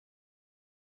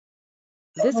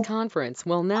This conference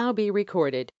will now be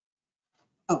recorded.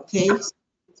 Okay, so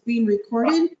it's being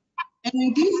recorded, and I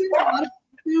do hear a lot of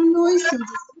background noise, so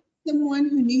just someone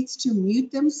who needs to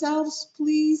mute themselves,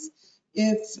 please,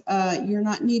 if you're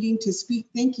not needing to speak.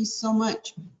 Thank you so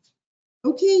much.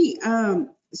 Okay,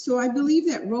 so I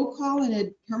believe that roll call and a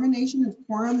determination of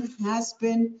quorum has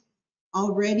been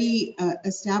already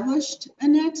established,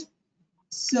 Annette.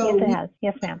 So yes, it has.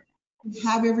 Yes, ma'am.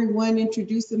 Have everyone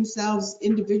introduce themselves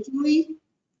individually.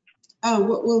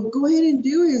 What we'll go ahead and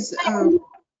do is,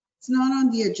 it's not on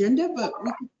the agenda, but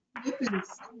we can flip and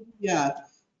say the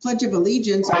Pledge of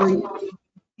Allegiance, or you can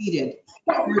be seated.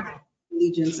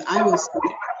 Allegiance, I will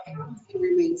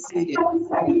remain seated.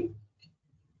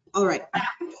 All right.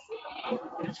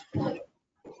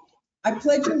 I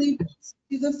pledge allegiance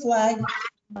to the flag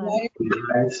of the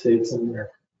United States of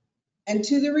America and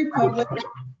to the republic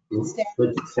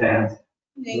which stands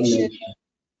nation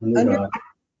under under God,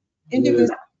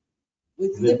 indivisible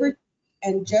with liberty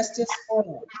and justice for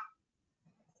all.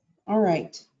 All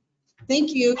right.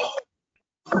 Thank you.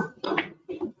 Thank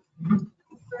you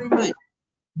very much.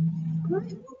 All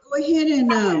right, we'll go ahead and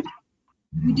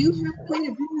we do have quite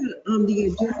a bit on the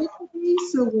agenda today,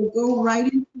 so we'll go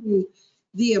right into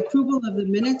the approval of the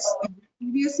minutes of the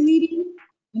previous meeting.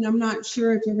 And I'm not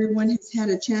sure if everyone has had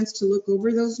a chance to look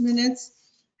over those minutes.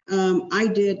 I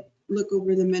did look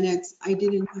over the minutes. I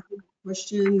didn't have any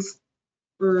questions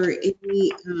or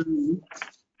any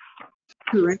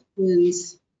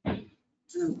corrections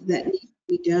that need to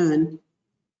be done.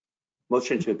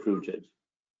 Motion to approve, Judge.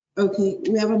 Okay,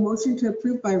 we have a motion to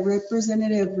approve by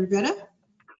Representative Rivera.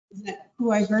 Is that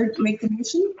who I heard make the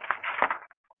motion?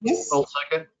 Yes? I'll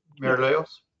second. Mayor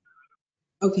Leos.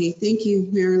 Okay, thank you,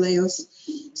 Mayor Leos.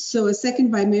 So a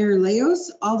second by Mayor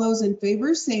Leos. All those in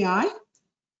favor say aye.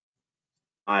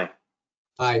 Aye.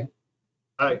 Aye.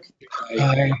 Aye.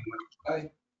 Aye.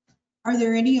 Aye. Are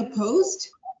there any opposed?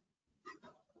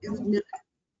 If not,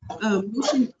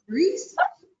 motion carries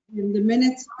and the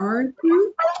minutes are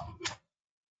approved.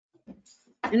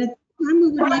 And at this time,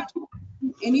 we would like to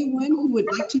anyone who would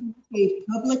like to make a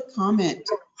public comment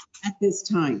at this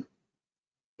time.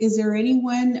 Is there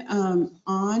anyone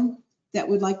on that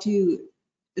would like to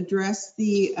address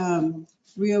the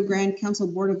Rio Grande Council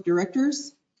Board of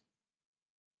Directors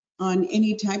on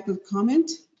any type of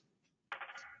comment?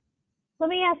 Let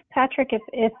me ask Patrick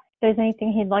if there's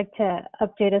anything he'd like to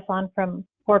update us on from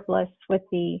Corplus with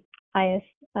the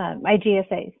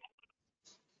IGSAs.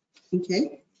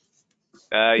 Okay.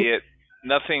 Yeah,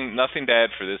 nothing to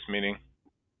add for this meeting.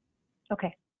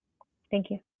 Okay, thank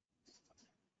you.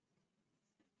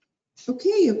 Okay,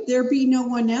 if there be no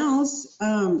one else,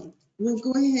 we'll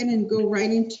go ahead and go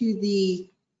right into the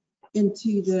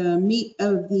meat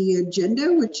of the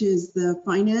agenda, which is the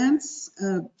finance.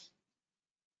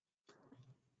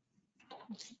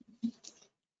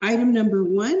 Item number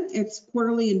 1, it's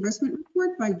quarterly investment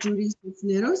report by Judy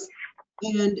Cisneros.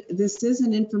 And this is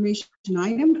an information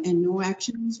item and no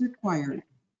action is required.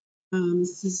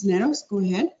 Cisneros, go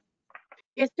ahead.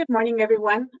 Yes, good morning,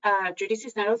 everyone. Judy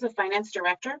Cisneros, the Finance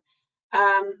Director.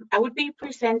 I would be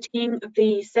presenting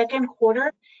the second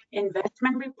quarter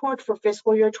investment report for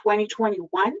fiscal year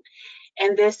 2021.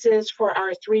 And this is for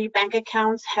our 3 bank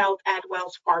accounts held at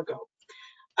Wells Fargo.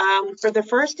 For the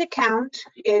first account,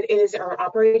 it is our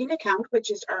operating account, which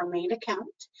is our main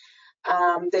account.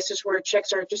 This is where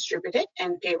checks are distributed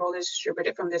and payroll is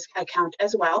distributed from this account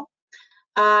as well.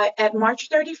 At March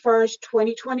 31st,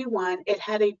 2021, it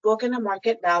had a book and a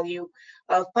market value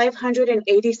of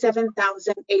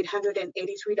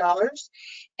 $587,883,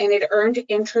 and it earned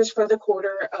interest for the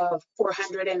quarter of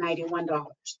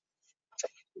 $491.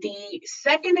 The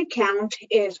second account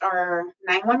is our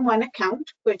 911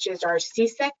 account, which is our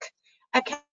CSEC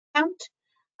account.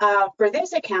 For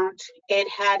this account, it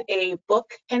had a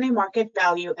book and a market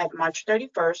value at March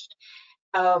 31st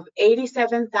of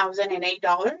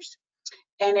 $87,008,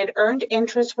 and it earned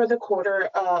interest for the quarter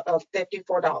of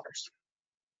 $54.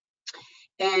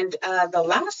 And the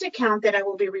last account that I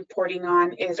will be reporting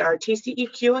on is our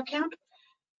TCEQ account,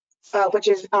 which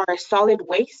is our solid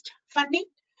waste funding.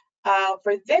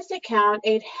 For this account,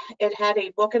 it had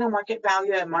a book and a market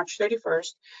value at March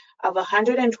 31st of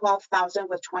 $112,000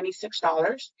 with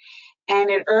 $26,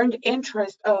 and it earned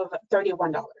interest of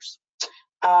 $31.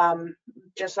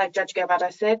 Just like Judge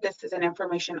Guevara said, this is an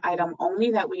information item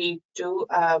only that we do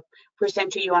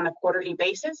present to you on a quarterly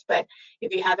basis, but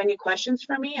if you have any questions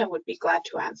for me, I would be glad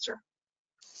to answer.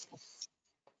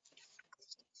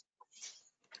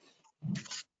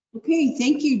 Okay,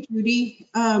 thank you, Judy.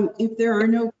 If there are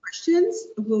no questions,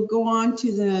 we'll go on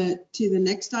to the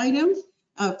next item.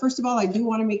 First of all, I do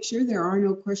want to make sure there are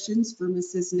no questions for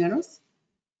Mrs. Neros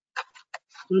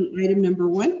on item number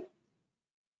 1.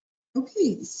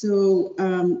 Okay, so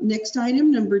next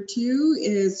item, number 2,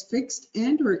 is fixed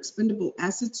and or expendable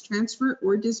assets transfer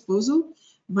or disposal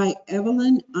by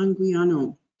Evelyn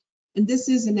Anguiano. And this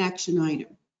is an action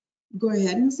item. Go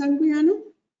ahead, Ms. Anguiano.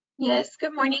 Yes,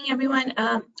 good morning, everyone.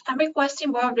 I'm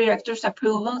requesting Board of Directors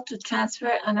approval to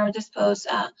transfer and or dispose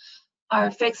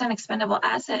our fixed and expendable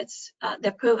assets. The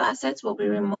approved assets will be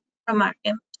removed from our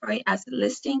inventory asset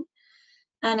listing.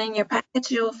 And in your package,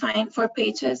 you'll find 4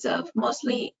 pages of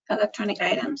mostly electronic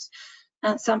items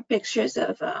and some pictures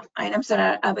of items that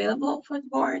are available for the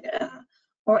board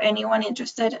or anyone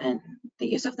interested in the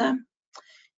use of them.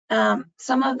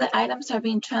 Some of the items are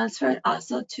being transferred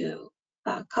also to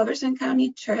Culberson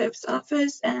County Sheriff's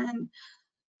Office and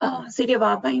City of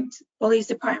Alpine Police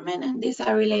Department, and these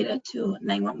are related to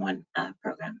 911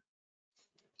 program.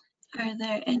 Are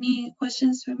there any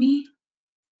questions for me?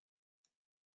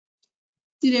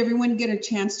 Did everyone get a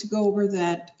chance to go over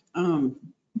that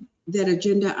that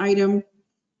agenda item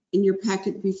in your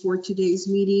packet before today's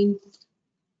meeting?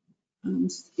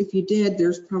 If you did,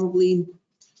 there's probably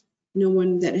no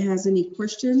one that has any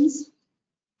questions.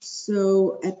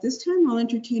 So at this time, I'll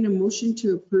entertain a motion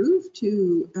to approve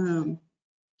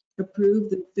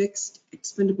the fixed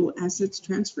expendable assets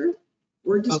transfer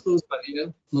or disposal.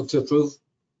 Move to approve.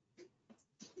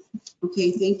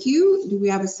 Okay, thank you. Do we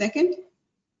have a second?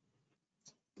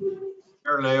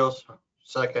 Mayor Leos,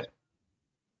 second.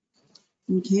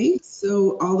 Okay,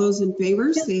 so all those in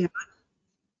favor say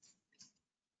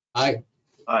Aye.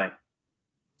 Aye.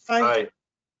 Aye.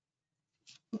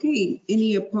 okay.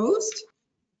 Any opposed?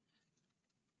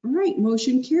 All right,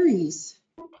 motion carries.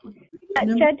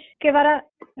 Judge Guevara,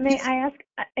 may I ask,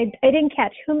 I didn't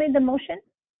catch, who made the motion?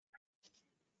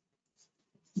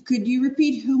 Could you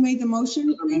repeat who made the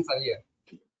motion, please?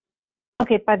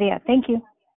 Okay, Padilla, thank you.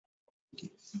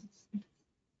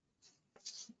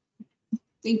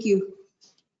 Thank you.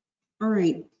 All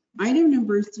right, item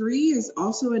number 3 is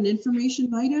also an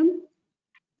information item.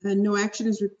 And no action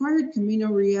is required.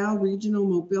 Camino Real Regional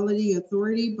Mobility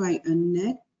Authority by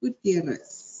Annette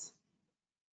Gutierrez.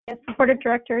 Yes, Board of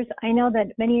Directors, I know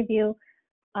that many of you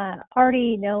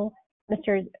already know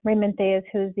Mr. Raymond Diaz,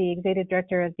 who's the Executive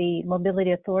Director of the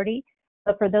Mobility Authority.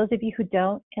 But for those of you who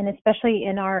don't, and especially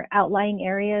in our outlying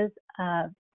areas,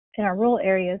 in our rural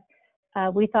areas,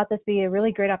 we thought this would be a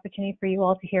really great opportunity for you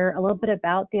all to hear a little bit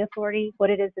about the authority, what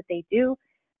it is that they do.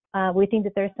 We think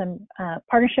that there's some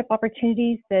partnership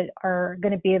opportunities that are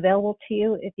going to be available to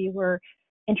you if you were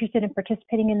interested in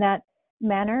participating in that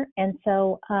manner. And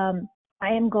so I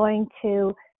am going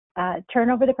to turn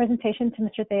over the presentation to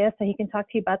Mr. Diaz so he can talk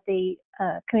to you about the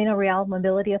Camino Real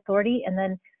Mobility Authority, and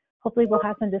then hopefully we'll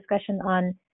have some discussion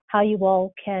on how you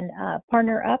all can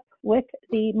partner up with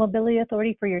the Mobility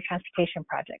Authority for your transportation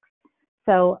projects.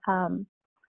 So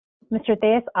Mr.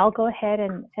 Diaz, I'll go ahead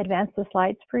and advance the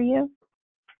slides for you.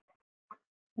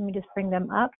 Let me just bring them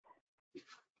up.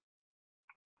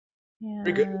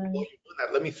 Very good.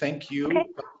 Let me thank you,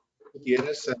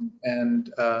 Gutierrez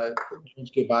and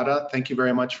James Guevara. Thank you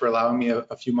very much for allowing me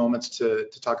a few moments to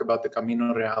talk about the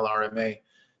Camino Real RMA.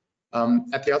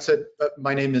 At the outset,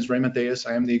 my name is Raymond Diaz.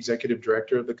 I am the Executive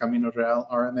Director of the Camino Real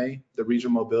RMA, the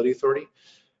Regional Mobility Authority.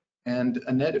 And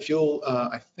Annette, if you'll,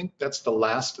 I think that's the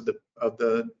last of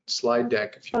the slide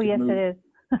deck. If you could yes, move. it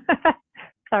is.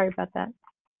 Sorry about that.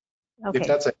 Okay. If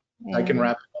that's it, I can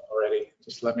wrap it up already.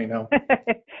 Just let me know.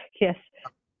 Yes.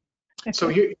 So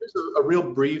here's a real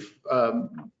brief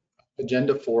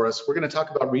agenda for us. We're going to talk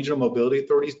about regional mobility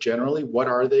authorities generally. What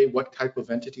are they? What type of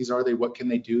entities are they? What can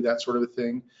they do? That sort of a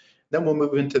thing. Then we'll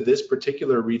move into this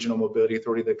particular regional mobility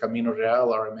authority, the Camino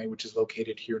Real RMA, which is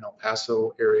located here in El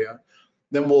Paso area.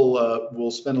 Then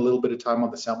we'll spend a little bit of time on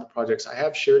the sample projects. I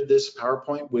have shared this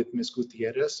PowerPoint with Ms.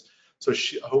 Gutierrez, so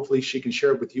hopefully she can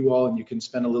share it with you all and you can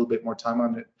spend a little bit more time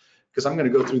on it, because I'm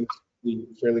going to go through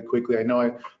this fairly quickly. I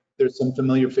know there's some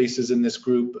familiar faces in this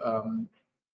group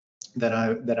that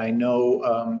I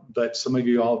know, but some of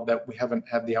you all that we haven't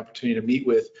had the opportunity to meet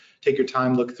with, take your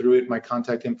time, look through it. My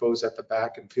contact info is at the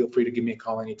back, and feel free to give me a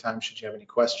call anytime should you have any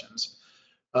questions.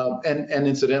 And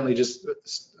incidentally, just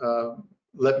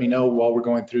let me know while we're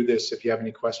going through this if you have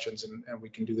any questions, and we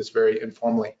can do this very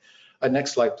informally.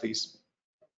 Next slide, please.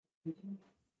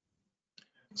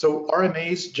 So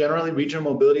RMAs, generally regional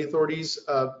mobility authorities,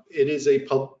 it is a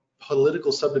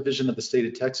political subdivision of the state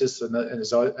of Texas, and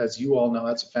as you all know,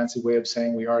 that's a fancy way of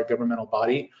saying we are a governmental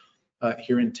body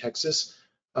here in Texas.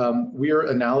 We are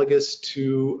analogous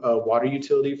to a water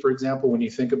utility, for example. When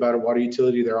you think about a water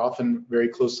utility, they're often very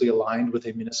closely aligned with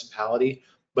a municipality.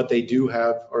 but they do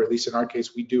have, or at least in our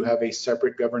case, we do have a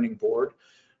separate governing board.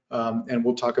 And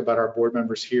we'll talk about our board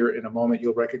members here in a moment.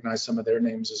 You'll recognize some of their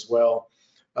names as well.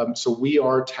 So we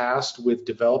are tasked with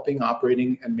developing,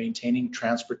 operating, and maintaining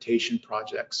transportation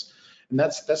projects. And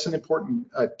that's an important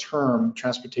term,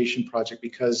 transportation project,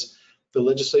 because the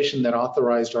legislation that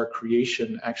authorized our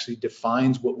creation actually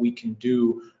defines what we can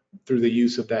do through the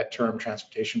use of that term,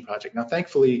 transportation project. Now,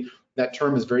 thankfully, that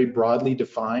term is very broadly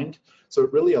defined, so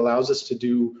it really allows us to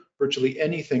do virtually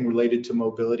anything related to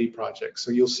mobility projects.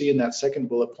 So you'll see in that second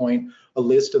bullet point a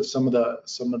list of some of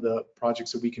the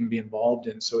projects that we can be involved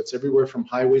in. So it's everywhere from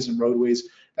highways and roadways.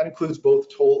 That includes both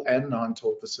toll and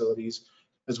non-toll facilities,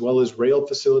 as well as rail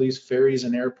facilities, ferries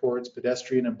and airports,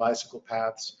 pedestrian and bicycle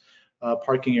paths,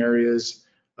 parking areas,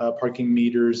 parking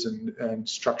meters and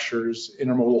structures,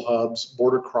 intermodal hubs,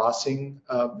 border crossing,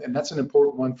 and that's an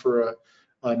important one for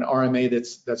an RMA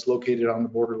that's located on the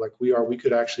border like we are. We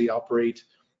could actually operate,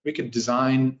 we could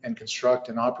design and construct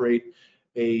and operate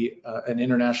an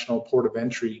international port of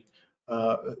entry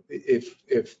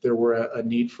if there were a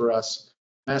need for us.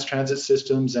 Mass transit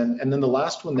systems, and then the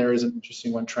last one there is an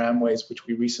interesting one, tramways, which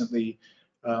we recently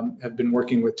have been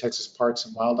working with Texas Parks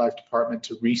and Wildlife Department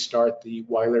to restart the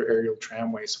Weiler Aerial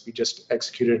Tramways. We just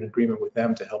executed an agreement with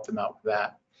them to help them out with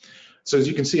that. So as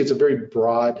you can see, it's a very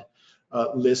broad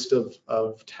list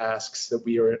of tasks that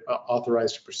we are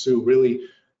authorized to pursue. Really,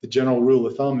 the general rule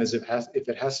of thumb is if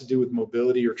it has to do with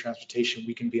mobility or transportation,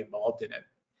 we can be involved in it.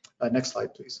 Next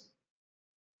slide, please.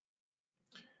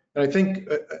 And I think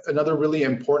another really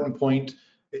important point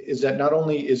is that not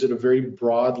only is it a very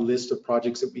broad list of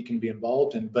projects that we can be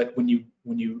involved in, but when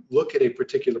you look at a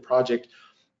particular project,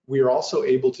 we are also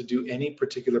able to do any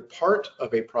particular part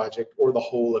of a project or the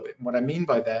whole of it. And what I mean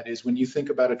by that is when you think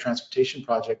about a transportation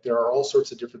project, there are all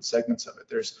sorts of different segments of it.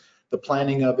 There's the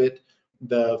planning of it,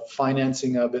 the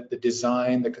financing of it, the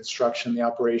design, the construction, the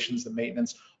operations, the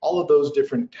maintenance, all of those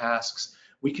different tasks.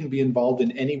 We can be involved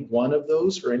in any one of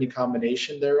those or any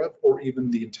combination thereof, or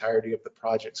even the entirety of the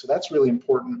project. So that's really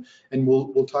important. And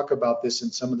we'll talk about this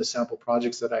in some of the sample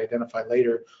projects that I identify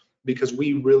later, because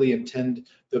we really intend,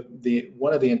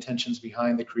 one of the intentions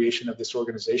behind the creation of this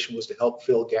organization was to help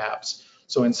fill gaps.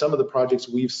 So in some of the projects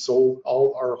we've sold,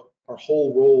 our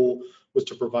whole role was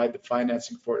to provide the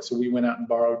financing for it. So we went out and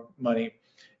borrowed money.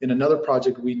 In another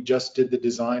project, we just did the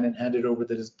design and handed over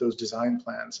those design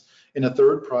plans. In a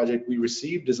third project, we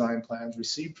received design plans,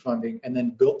 received funding, and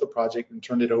then built the project and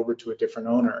turned it over to a different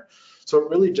owner. So it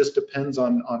really just depends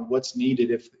on what's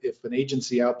needed. If an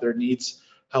agency out there needs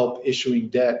help issuing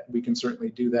debt, we can certainly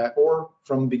do that. Or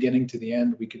from beginning to the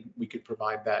end, we could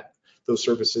provide those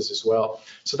services as well.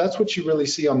 So that's what you really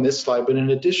see on this slide. But in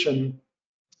addition,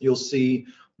 you'll see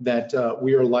that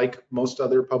we are like most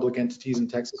other public entities in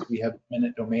Texas. We have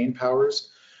eminent domain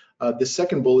powers. The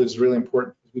second bullet is really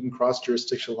important. We can cross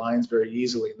jurisdictional lines very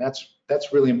easily, and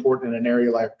that's really important in an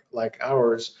area like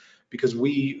ours, because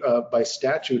we, by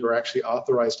statute, are actually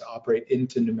authorized to operate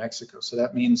into New Mexico. So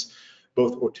that means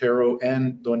both Otero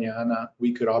and Doña Ana,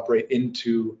 we could operate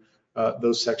into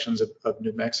those sections of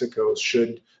New Mexico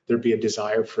should there be a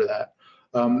desire for that.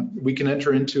 We can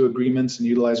enter into agreements and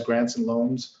utilize grants and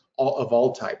loans of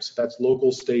all types. That's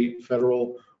local, state,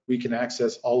 federal. We can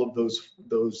access all of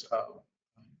those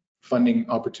funding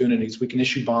opportunities. We can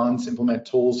issue bonds, implement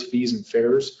tolls, fees, and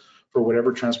fares for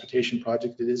whatever transportation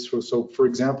project it is. So for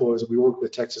example, as we work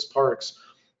with Texas Parks,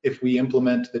 if we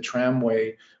implement the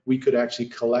tramway, we could actually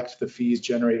collect the fees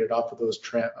generated off of those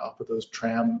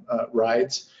tram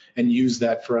rides and use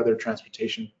that for other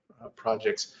transportation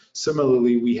projects.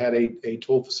 Similarly, we had a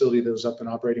toll facility that was up and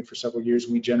operating for several years.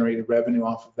 We generated revenue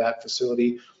off of that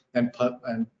facility and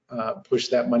pushed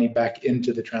that money back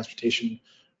into the transportation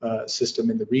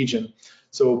system in the region.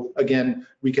 So again,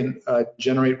 we can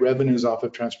generate revenues off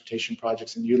of transportation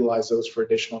projects and utilize those for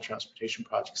additional transportation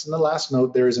projects. And the last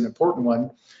note there is an important one.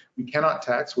 We cannot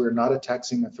tax, we're not a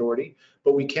taxing authority,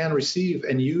 but we can receive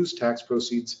and use tax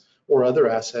proceeds or other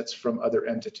assets from other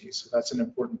entities. So that's an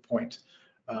important point.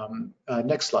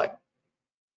 Next slide.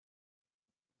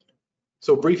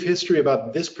 So brief history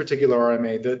about this particular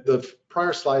RMA. The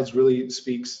prior slides really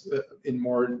speaks in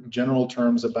more general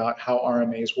terms about how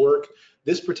RMAs work.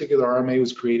 This particular RMA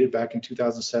was created back in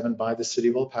 2007 by the City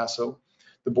of El Paso.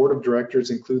 The board of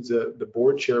directors includes the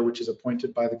board chair, which is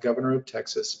appointed by the governor of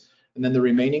Texas. And then the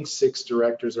remaining 6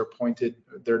 directors are appointed,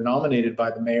 they're nominated by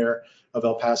the mayor of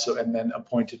El Paso and then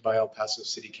appointed by El Paso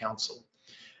City Council.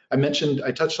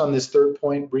 I touched on this third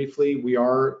point briefly.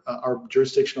 Our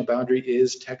jurisdictional boundary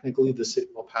is technically the City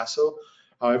of El Paso.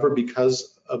 However,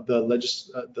 because of the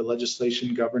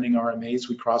legislation governing RMAs,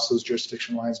 we cross those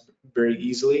jurisdiction lines very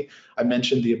easily. I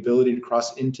mentioned the ability to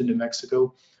cross into New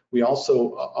Mexico. We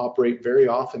also operate very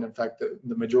often. In fact,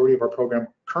 the majority of our program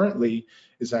currently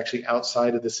is actually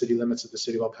outside of the city limits of the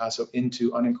city of El Paso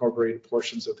into unincorporated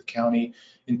portions of the county,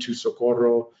 into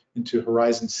Socorro, into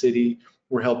Horizon City.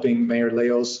 We're helping Mayor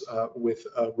Leos with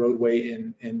a roadway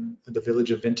in the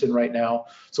village of Vinton right now.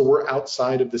 So we're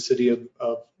outside of the city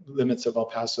of limits of El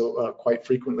Paso quite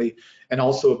frequently. And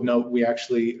also of note, we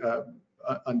actually,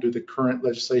 under the current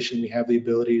legislation, we have the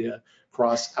ability to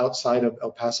cross outside of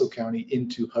El Paso County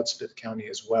into Hudspeth County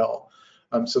as well.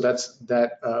 So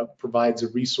that provides a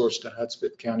resource to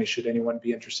Hudspeth County should anyone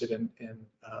be interested in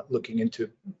looking into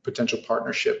potential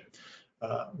partnership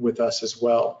with us as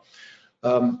well.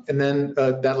 And then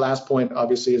that last point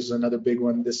obviously is another big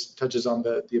one. This touches on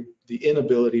the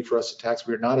inability for us to tax.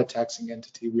 We are not a taxing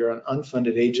entity. We are an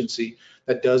unfunded agency.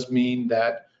 That does mean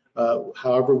that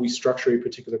however we structure a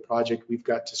particular project, we've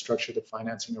got to structure the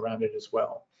financing around it as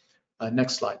well.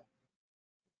 Next slide.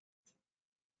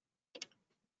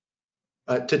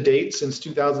 To date, since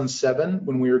 2007,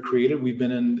 when we were created, we've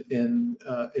been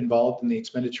involved in the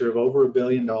expenditure of over $1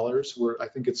 billion. I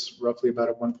think it's roughly about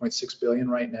 $1.6 billion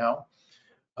right now.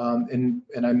 And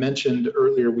I mentioned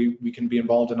earlier, we can be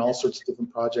involved in all sorts of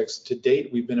different projects. To date,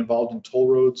 we've been involved in toll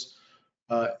roads,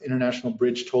 international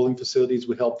bridge tolling facilities.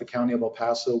 We help the county of El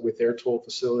Paso with their toll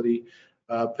facility,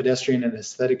 pedestrian and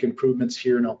aesthetic improvements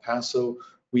here in El Paso.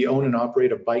 We own and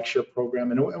operate a bike share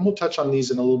program, and we'll touch on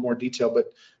these in a little more detail,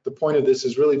 but the point of this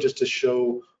is really just to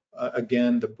show,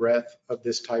 again, the breadth of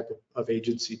this type of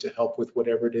agency to help with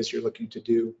whatever it is you're looking to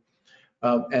do.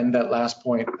 And that last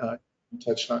point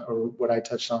touched on, or what I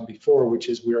touched on before, which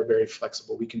is we are very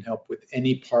flexible. We can help with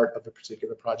any part of a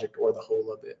particular project or the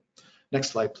whole of it. Next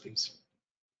slide, please.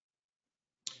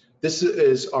 This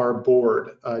is our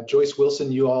board. Joyce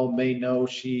Wilson, you all may know,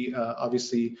 she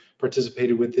obviously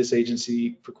participated with this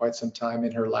agency for quite some time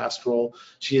in her last role.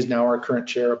 She is now our current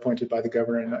chair, appointed by the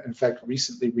governor, and in fact,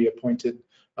 recently reappointed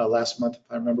last month, if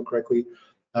I remember correctly.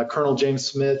 Colonel James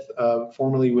Smith,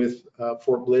 formerly with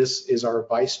Fort Bliss, is our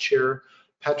vice chair.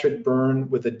 Patrick Byrne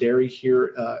with a dairy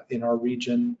here in our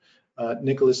region.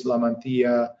 Nicholas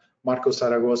Lamantilla, Marco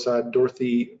Zaragoza,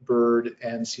 Dorothy Bird,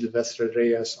 and Silvestre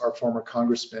Reyes, our former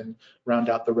congressman, round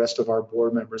out the rest of our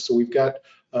board members. So we've got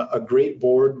a great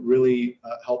board, really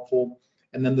helpful.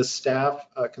 And then the staff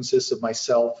consists of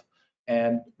myself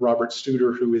and Robert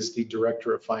Studer, who is the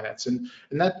director of finance. And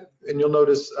you'll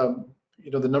notice,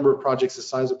 the number of projects, the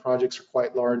size of projects are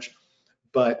quite large,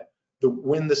 but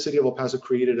when the city of El Paso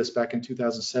created us back in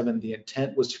 2007, the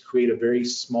intent was to create a very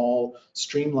small,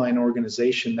 streamlined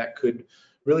organization that could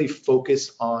really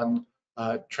focus on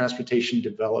transportation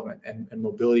development and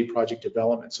mobility project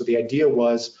development. So the idea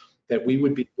was that we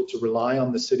would be able to rely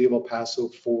on the city of El Paso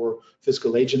for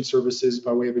fiscal agent services.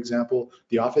 By way of example,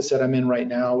 the office that I'm in right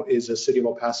now is a city of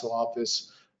El Paso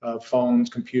office, phones,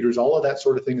 computers, all of that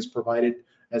sort of thing is provided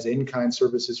as in-kind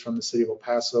services from the city of El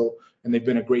Paso, and they've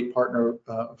been a great partner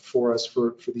for us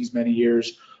for these many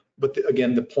years. But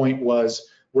again, the point was,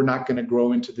 we're not going to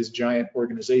grow into this giant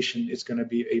organization. It's going to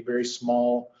be a very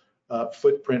small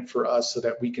footprint for us so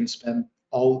that we can spend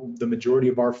the majority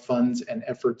of our funds and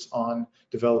efforts on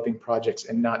developing projects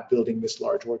and not building this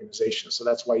large organization. So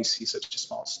that's why you see such a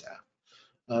small staff.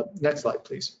 Next slide,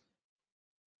 please.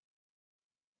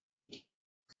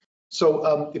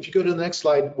 So if you go to the next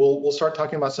slide, we'll start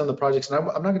talking about some of the projects. And I'm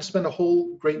not going to spend a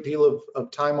whole great deal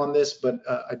of time on this, but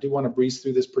I do want to breeze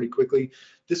through this pretty quickly.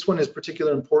 This one is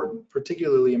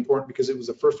particularly important because it was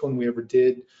the first one we ever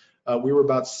did. We were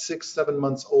about 6-7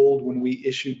 months old when we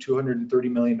issued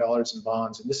 $230 million in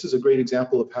bonds. And this is a great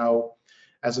example of how,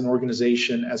 as an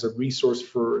organization, as a resource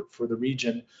for the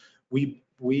region,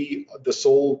 our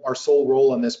sole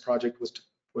role on this project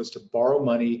was to borrow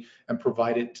money and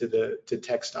provide it to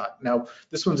TxDOT. Now,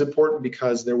 this one's important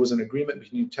because there was an agreement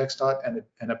between TxDOT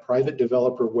and a private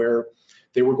developer where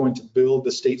they were going to build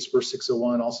the State Spur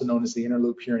 601, also known as the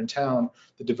Interloop here in town.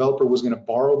 The developer was going to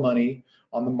borrow money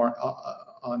on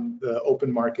the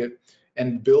open market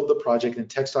and build the project, and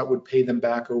TxDOT would pay them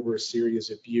back over a series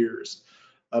of years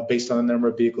based on the number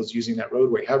of vehicles using that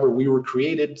roadway. However, we were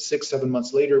created 6-7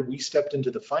 months later. We stepped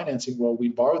into the financing role. We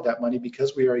borrowed that money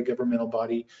because we are a governmental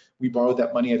body. We borrowed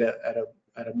that money at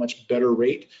a much better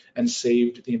rate and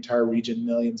saved the entire region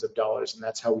millions of dollars. And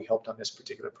that's how we helped on this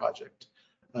particular project.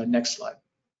 Next slide.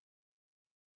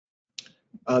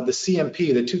 The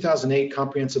CMP, the 2008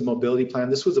 Comprehensive Mobility Plan,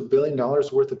 this was $1 billion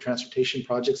worth of transportation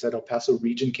projects that El Paso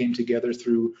region came together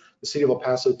through the city of El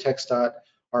Paso, TxDOT,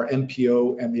 our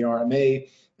MPO, and the RMA.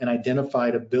 and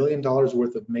identified $1 billion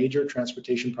worth of major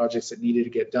transportation projects that needed to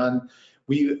get done.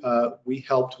 We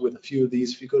helped with a few of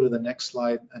these. If you go to the next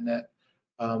slide, Annette,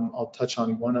 I'll touch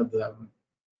on one of them.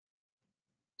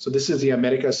 So this is the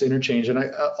Americas interchange, and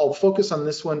I'll focus on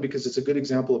this one because it's a good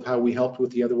example of how we helped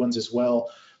with the other ones as well.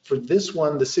 For this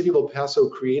one, the city of El Paso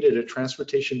created a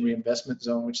transportation reinvestment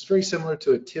zone, which is very similar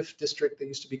to a TIF district that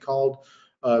used to be called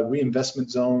reinvestment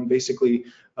zone. Basically,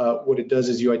 what it does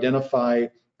is you identify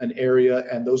an area,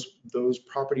 and those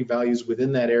property values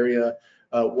within that area,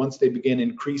 once they begin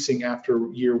increasing after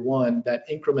year one, that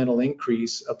incremental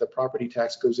increase of the property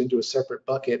tax goes into a separate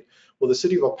bucket. Well, the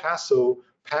city of El Paso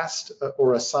passed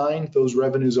or assigned those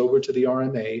revenues over to the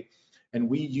RMA, and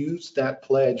we used that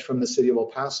pledge from the city of El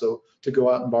Paso to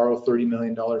go out and borrow $30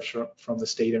 million from the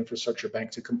State Infrastructure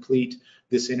Bank to complete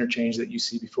this interchange that you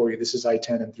see before you. This is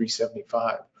I-10 and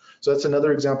 375. So that's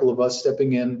another example of us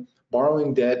stepping in,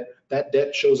 borrowing debt. That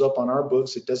debt shows up on our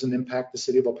books. It doesn't impact the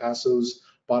city of El Paso's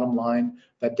bottom line.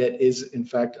 That debt is, in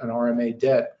fact, an RMA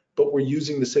debt, but we're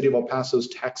using the city of El Paso's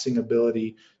taxing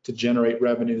ability to generate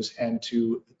revenues and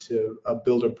to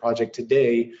build a project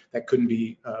today that couldn't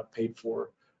be paid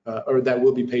for, or that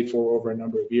will be paid for over a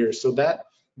number of years. So that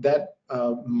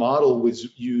model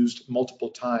was used multiple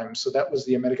times. So that was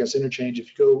the Americas interchange.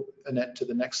 If you go, Annette, to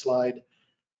the next slide,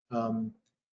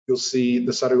 you'll see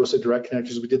the Zaragoza direct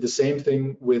connectors. We did the same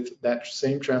thing with that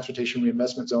same transportation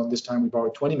reinvestment zone. This time we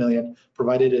borrowed 20 million,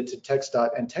 provided it to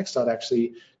TxDOT, and TxDOT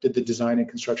actually did the design and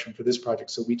construction for this project.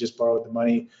 So we just borrowed the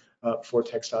money for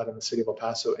TxDOT in the city of El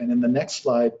Paso. And in the next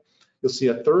slide, you'll see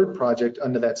a third project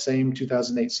under that same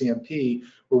 2008 CMP,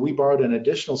 where we borrowed an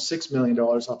additional $6 million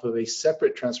off of a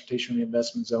separate transportation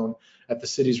reinvestment zone at the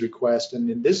city's request. And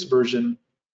in this version,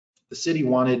 the city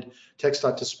wanted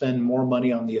TxDOT to spend more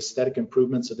money on the aesthetic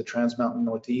improvements of the Trans Mountain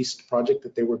Northeast project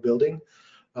that they were building.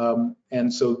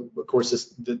 And so, of course,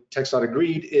 the TxDOT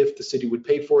agreed if the city would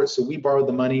pay for it. So we borrowed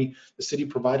the money. The city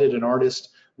provided an artist.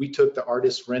 We took the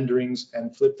artist's renderings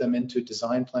and flipped them into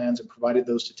design plans and provided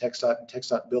those to TxDOT. And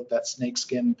TxDOT built that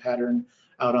snakeskin pattern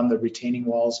out on the retaining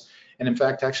walls. And in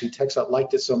fact, actually, TxDOT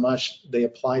liked it so much, they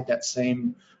applied that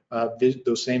same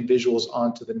those same visuals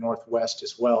onto the Northwest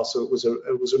as well. So it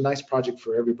was a nice project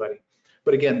for everybody.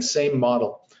 But again, same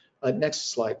model.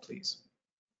 Next slide, please.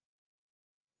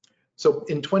 So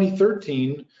in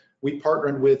 2013, we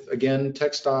partnered with, again,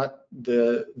 TxDOT,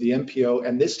 the MPO,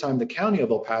 and this time the County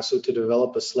of El Paso to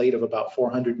develop a slate of about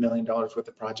 $400 million worth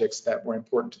of projects that were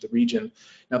important to the region.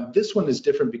 Now, this one is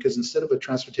different because instead of a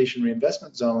transportation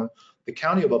reinvestment zone, the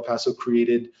County of El Paso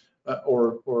created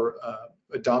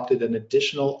adopted an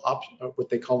additional, what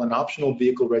they call an optional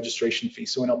vehicle registration fee.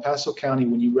 So in El Paso County,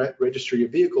 when you register your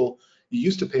vehicle, you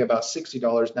used to pay about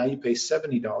 $60, now you pay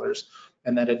 $70,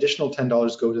 and that additional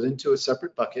 $10 goes into a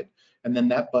separate bucket, and then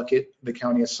that bucket the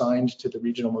county assigned to the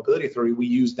Regional Mobility Authority. We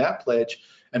used that pledge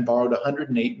and borrowed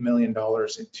 $108 million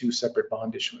in two separate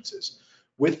bond issuances.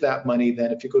 With that money,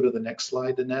 then, if you go to the next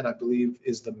slide, Annette, I believe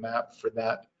is the map for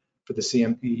that, for the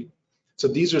CMP. So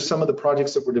these are some of the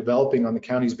projects that we're developing on the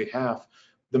county's behalf.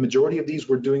 The majority of these,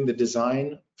 we're doing the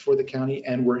design for the county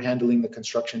and we're handling the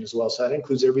construction as well. So that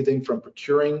includes everything from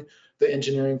procuring the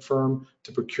engineering firm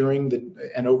to procuring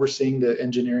and overseeing the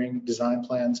engineering design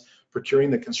plans,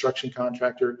 procuring the construction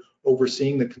contractor,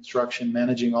 overseeing the construction,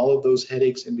 managing all of those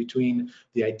headaches in between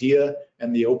the idea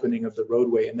and the opening of the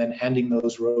roadway, and then handing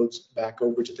those roads back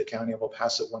over to the County of El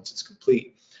Paso once it's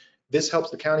complete. This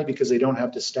helps the county because they don't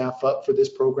have to staff up for this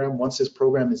program. Once this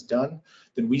program is done,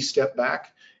 then we step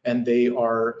back and they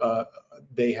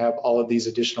have all of these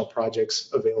additional projects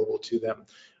available to them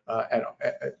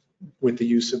with the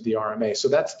use of the RMA. So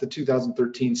that's the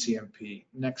 2013 CMP.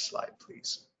 Next slide,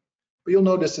 please. But you'll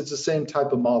notice it's the same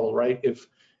type of model, right? If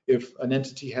an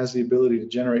entity has the ability to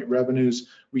generate revenues,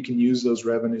 we can use those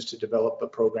revenues to develop a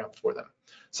program for them.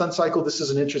 SunCycle, this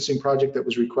is an interesting project that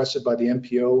was requested by the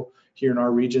MPO here in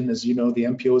our region. As you know, the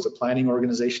MPO is a planning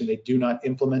organization. They do not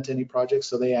implement any projects,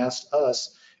 so they asked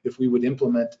us if we would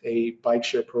implement a bike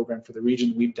share program for the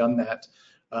region. We've done that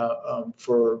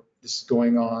this is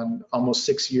going on almost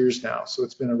 6 years now, so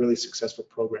it's been a really successful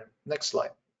program. Next slide.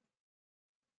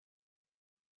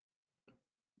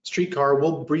 Streetcar,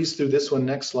 we'll breeze through this one.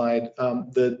 Next slide.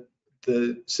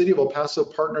 The City of El Paso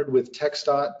partnered with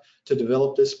TxDOT to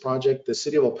develop this project. The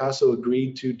City of El Paso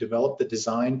agreed to develop the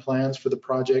design plans for the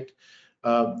project.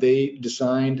 They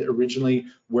designed originally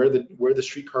where the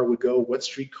streetcar would go, what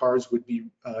streetcars would be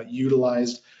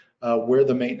utilized, where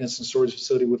the maintenance and storage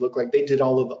facility would look like. They did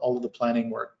all of the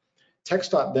planning work.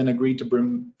 TxDOT then agreed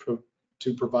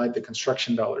to provide the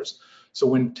construction dollars. So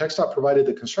when TxDOT provided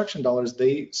the construction dollars,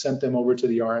 they sent them over to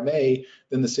the RMA.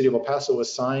 Then the city of El Paso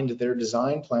assigned their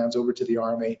design plans over to the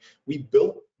RMA. We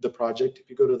built the project. If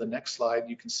you go to the next slide,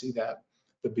 you can see that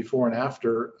the before and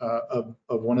after of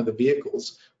one of the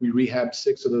vehicles. We rehabbed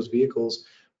 6 of those vehicles.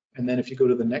 And then if you go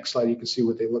to the next slide, you can see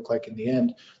what they look like in the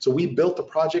end. So we built the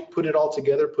project, put it all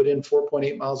together, put in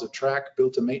 4.8 miles of track,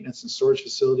 built a maintenance and storage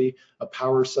facility, a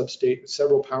power substation,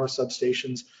 several power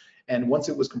substations. And once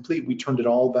it was complete, we turned it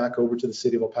all back over to the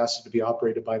city of El Paso to be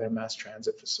operated by their mass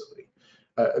transit facility,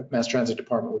 mass transit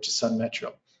department, which is Sun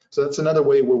Metro. So that's another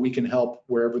way where we can help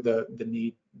wherever the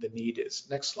need is.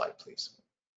 Next slide, please.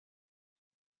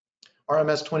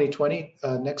 RMS 2020,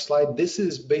 next slide. This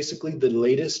is basically the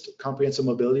latest comprehensive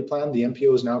mobility plan. The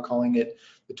MPO is now calling it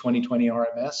the 2020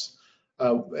 RMS.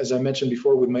 As I mentioned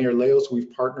before with Mayor Leos,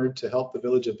 we've partnered to help the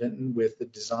village of Vinton with the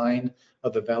design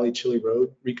of the Valley Chile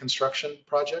Road reconstruction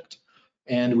project.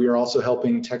 And we are also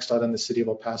helping TxDOT and the city of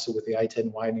El Paso with the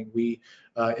I-10 widening. We,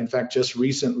 in fact, just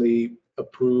recently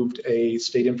approved a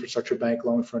state infrastructure bank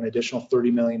loan for an additional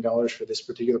 $30 million for this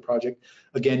particular project.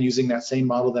 Again, using that same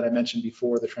model that I mentioned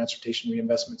before, the transportation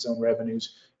reinvestment zone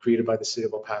revenues created by the city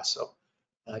of El Paso.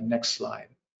 Next slide.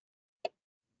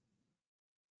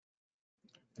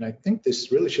 And I think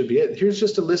this really should be it. Here's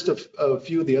just a list of a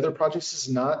few of the other projects. This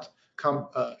is not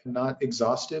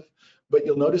exhaustive, but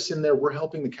you'll notice in there we're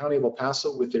helping the county of El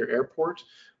Paso with their airport.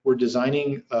 We're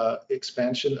designing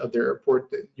expansion of their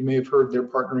airport. You may have heard they're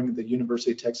partnering with the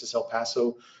University of Texas El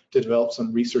Paso to develop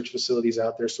some research facilities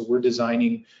out there. So we're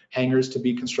designing hangars to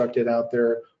be constructed out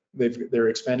there. They're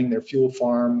expanding their fuel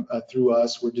farm through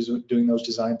us. We're doing those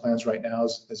design plans right now,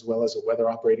 as well as a weather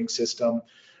operating system.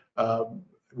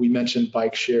 We mentioned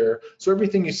bike share. So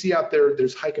everything you see out there,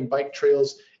 there's hike and bike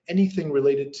trails, anything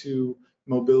related to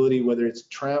mobility, whether it's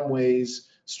tramways,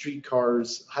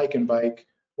 streetcars, hike and bike,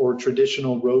 or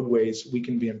traditional roadways, we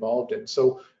can be involved in.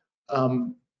 So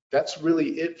that's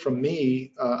really it from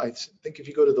me. I think if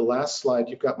you go to the last slide,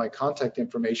 you've got my contact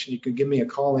information. You can give me a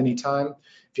call anytime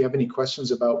if you have any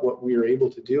questions about what we are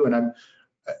able to do. And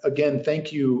again,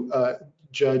 thank you,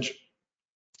 Judge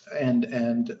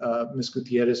and Ms.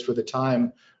 Gutierrez, for the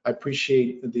time. I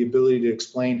appreciate the ability to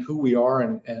explain who we are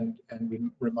and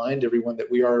remind everyone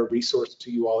that we are a resource to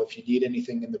you all if you need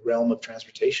anything in the realm of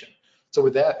transportation. So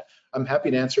with that, I'm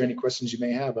happy to answer any questions you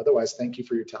may have. Otherwise, thank you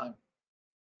for your time.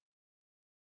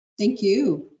 Thank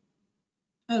you.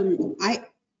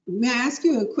 May I ask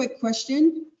you a quick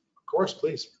question? Of course,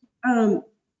 please.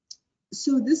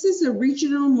 So this is a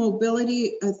regional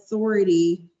mobility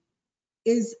authority.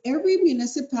 Is every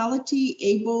municipality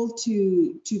able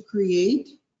to create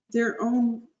their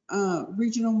own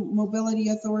regional mobility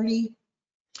authority?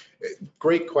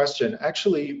 Great question.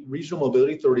 Actually, regional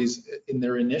mobility authorities in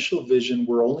their initial vision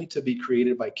were only to be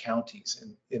created by counties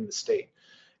in the state.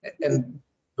 And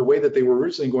the way that they were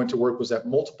originally going to work was that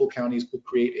multiple counties could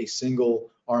create a single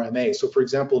RMA. So for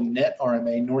example, NET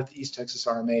RMA, Northeast Texas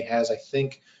RMA, has, I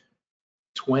think,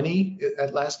 20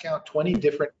 at last count, 20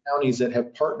 different counties that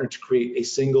have partnered to create a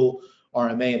single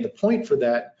RMA. And the point for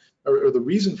that, or the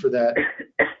reason for that,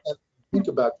 think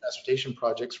about transportation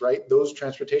projects, right? Those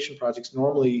transportation projects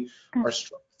normally are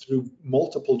struck through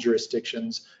multiple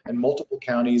jurisdictions and multiple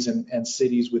counties and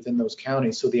cities within those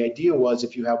counties. So the idea was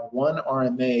if you have one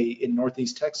RMA in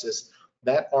Northeast Texas,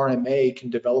 that RMA can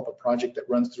develop a project that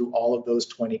runs through all of those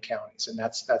 20 counties. And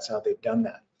that's how they've done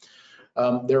that.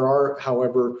 There are,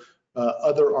 however,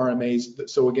 other RMAs.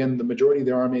 So again, the majority of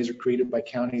the RMAs are created by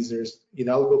counties. There's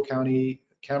Hidalgo County,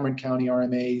 Cameron County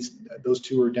RMAs. Those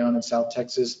two are down in South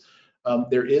Texas.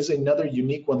 There is another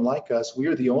unique one like us. We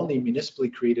are the only municipally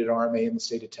created RMA in the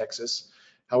state of Texas.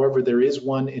 However, there is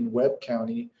one in Webb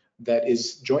County that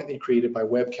is jointly created by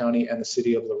Webb County and the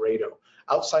city of Laredo.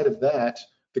 Outside of that,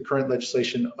 the current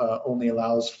legislation only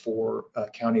allows for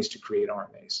counties to create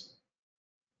RMAs.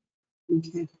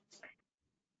 Okay.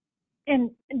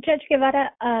 And Judge Guevara,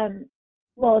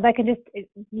 well, if I could just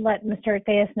let Mr.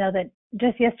 Theus know that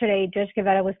just yesterday, Judge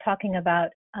Guevara was talking about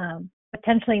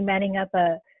potentially manning up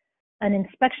an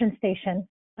inspection station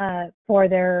for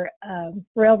their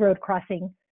railroad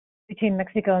crossing between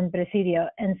Mexico and Presidio.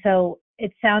 And so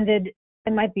it sounded,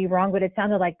 I might be wrong, but it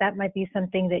sounded like that might be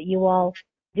something that you all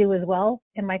do as well.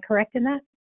 Am I correct in that?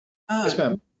 Yes,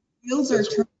 ma'am. Wheels are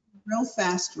turning real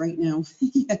fast right now.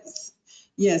 Yes,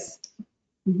 yes.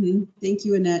 Thank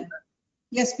you, Annette.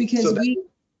 Yes, because So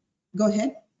go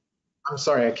ahead. I'm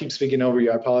sorry, I keep speaking over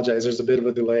you. I apologize. There's a bit of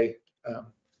a delay.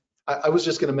 I was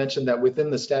just going to mention that within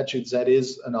the statutes, that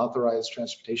is an authorized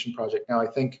transportation project. Now, I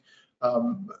think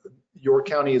your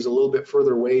county is a little bit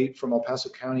further away from El Paso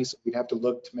County, so we'd have to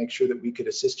look to make sure that we could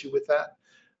assist you with that.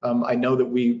 I know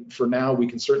that for now, we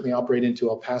can certainly operate into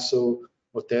El Paso,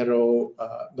 Otero,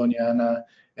 Doña Ana,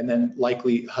 and then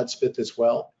likely Hudspeth as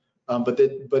well. But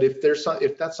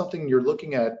if that's something you're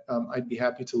looking at, I'd be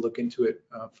happy to look into it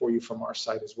for you from our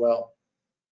side as well.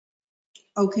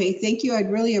 Okay, thank you. I'd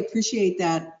really appreciate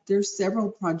that. There's several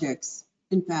projects,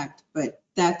 in fact, but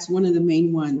that's one of the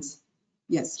main ones.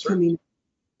 Yes, Sure. coming.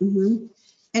 Mm-hmm.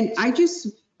 And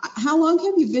how long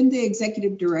have you been the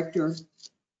executive director?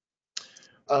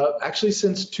 Actually,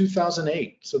 since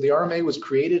 2008. So the RMA was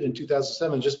created in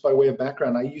 2007. Just by way of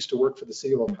background, I used to work for the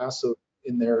city of El Paso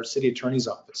in their city attorney's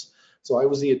office. So I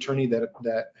was the attorney that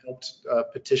helped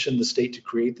petition the state to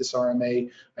create this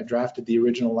RMA. I drafted the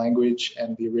original language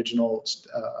and the original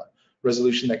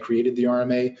resolution that created the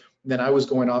RMA. And then I was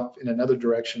going off in another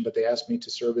direction, but they asked me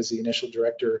to serve as the initial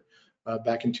director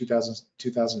back in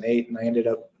 2008, and I ended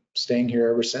up staying here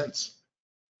ever since.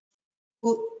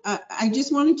 Well, I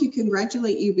just wanted to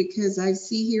congratulate you because I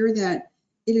see here that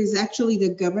it is actually the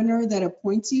governor that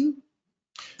appoints you.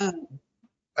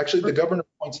 Actually, the governor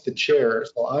appoints the chair,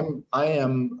 so I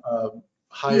am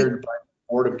hired by the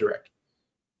board of directors.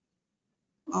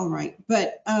 All right,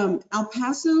 but El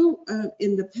Paso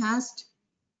in the past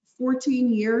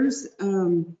 14 years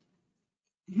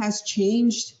has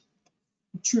changed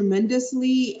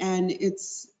tremendously, and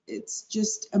it's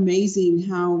just amazing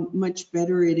how much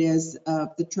better it is,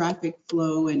 the traffic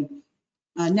flow, and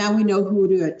now we know who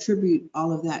to attribute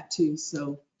all of that to.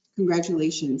 So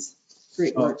congratulations,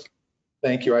 great work.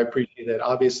 Thank you, I appreciate it.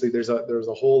 Obviously, there's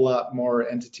a whole lot more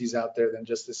entities out there than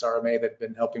just this RMA that have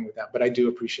been helping with that, but I do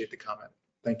appreciate the comment.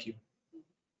 Thank you.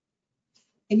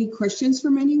 Any questions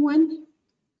from anyone?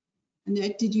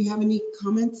 Annette, did you have any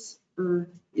comments or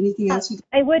anything else?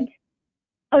 I would.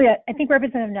 Oh yeah, I think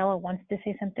Representative Nella wants to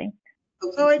say something.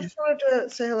 Okay. Oh, I just wanted to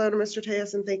say hello to Mr.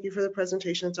 Tejas and thank you for the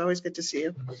presentation. It's always good to see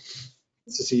you.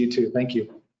 Nice to see you too. Thank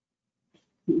you.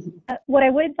 What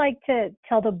I would like to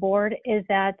tell the board is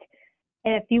that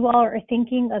if you all are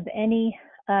thinking of any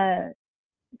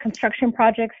construction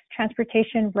projects,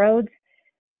 transportation, roads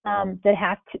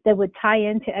that would tie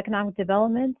into economic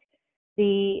development,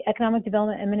 the Economic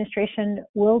Development Administration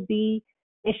will be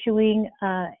issuing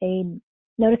a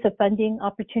notice of funding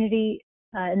opportunity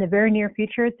in the very near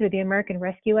future through the American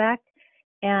Rescue Act,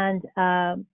 and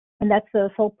that's the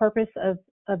sole purpose of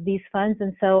these funds.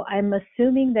 And so I'm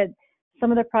assuming that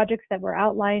some of the projects that were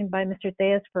outlined by Mr.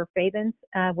 Theas for Fabens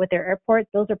with their airport,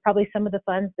 those are probably some of the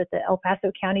funds that the El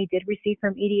Paso County did receive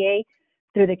from EDA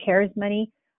through the CARES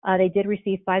money. They did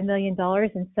receive $5 million,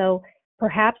 and so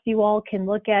perhaps you all can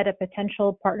look at a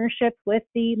potential partnership with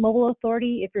the Mobile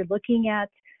Authority if you're looking at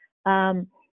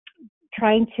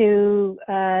trying to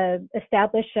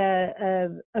establish a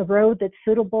road that's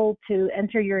suitable to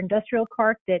enter your industrial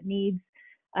park that needs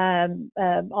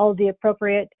all of the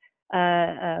appropriate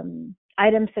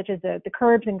items such as the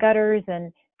curbs and gutters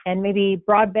and maybe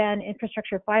broadband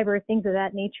infrastructure, fiber, things of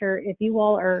that nature. If you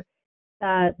all are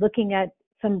looking at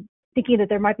thinking that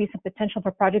there might be some potential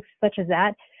for projects such as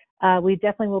that, we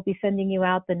definitely will be sending you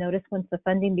out the notice once the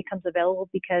funding becomes available,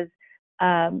 because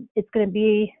it's going to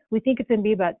be, we think it's going to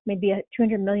be about maybe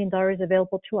 $200 million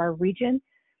available to our region.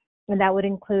 And that would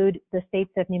include the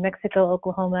states of New Mexico,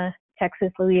 Oklahoma,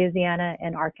 Texas, Louisiana,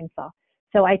 and Arkansas.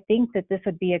 So I think that this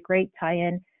would be a great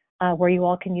tie-in where you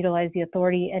all can utilize the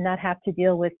authority and not have to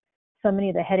deal with so many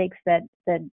of the headaches that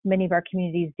many of our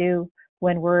communities do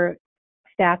when we're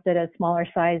staffed at a smaller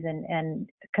size, and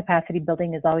capacity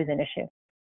building is always an issue.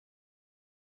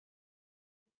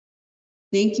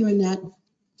 Thank you, Annette.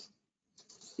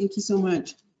 Thank you so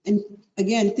much. And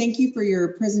again, thank you for your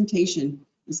presentation.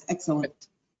 It was excellent.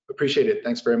 Appreciate it.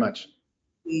 Thanks very much.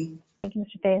 Thank you,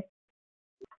 Mr. Theas.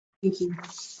 Thank you.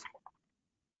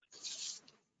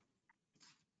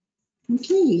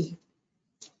 Okay.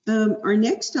 Our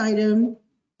next item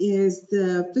is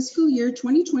the fiscal year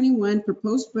 2021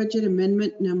 proposed budget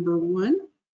amendment number 1.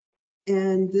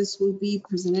 And this will be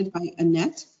presented by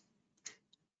Annette.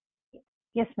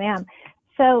 Yes, ma'am.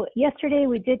 So yesterday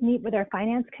we did meet with our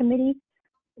finance committee.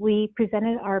 We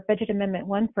presented our budget amendment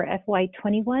 1 for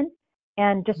FY21.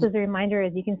 And just as a reminder,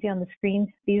 as you can see on the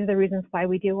screen, these are the reasons why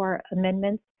we do our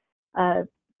amendments.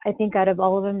 I think out of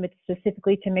all of them, it's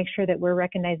specifically to make sure that we're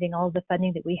recognizing all of the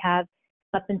funding that we have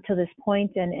up until this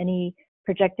point, and any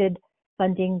projected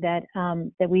funding that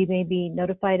that we may be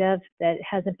notified of that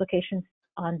has implications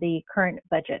on the current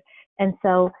budget. And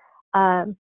so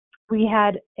we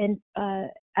had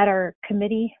at our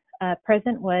committee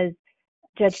present was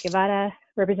Judge Guevara,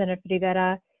 Representative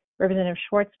Rivera, Representative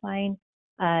Schwartzbein,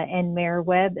 and Mayor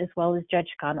Webb, as well as Judge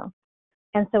Cano.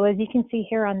 And so as you can see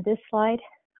here on this slide,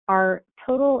 our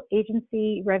total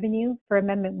agency revenue for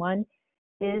Amendment 1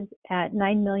 is at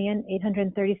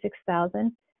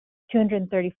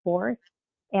 $9,836,234,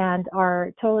 and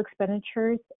our total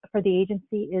expenditures for the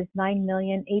agency is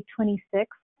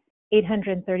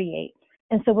 $9,826,838.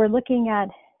 And so we're looking at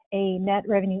a net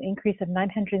revenue increase of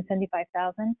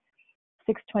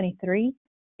 $975,623,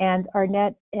 and our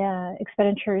net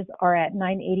expenditures are at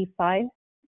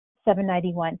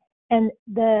 $985,791. And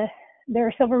there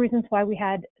are several reasons why we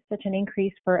had such an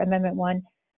increase for Amendment 1.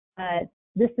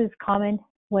 This is common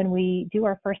when we do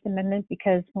our first amendment,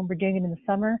 because when we're doing it in the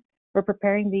summer, we're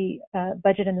preparing the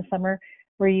budget in the summer,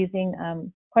 we're using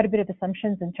quite a bit of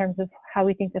assumptions in terms of how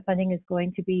we think the funding is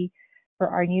going to be for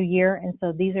our new year. And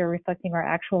so these are reflecting our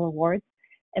actual awards.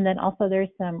 And then also there's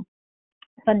some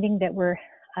funding that were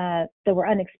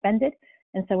unexpended.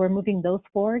 And so we're moving those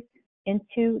forward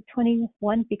into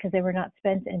 21 because they were not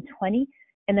spent in 20.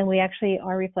 And then we actually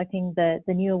are reflecting the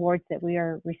new awards that we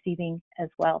are receiving as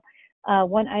well.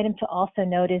 One item to also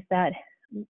note is that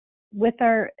with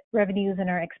our revenues and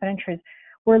our expenditures,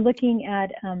 we're looking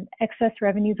at excess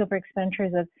revenues over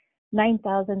expenditures of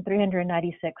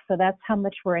 $9,396. So that's how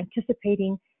much we're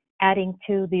anticipating adding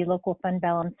to the local fund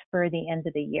balance for the end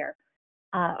of the year.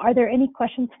 Are there any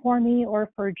questions for me or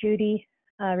for Judy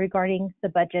regarding the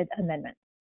budget amendment?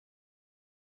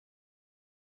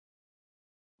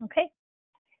 Okay,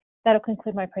 that'll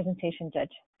conclude my presentation,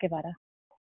 Judge Guevara.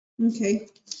 Okay.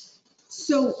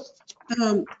 So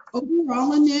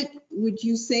overall, Annette, would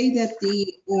you say that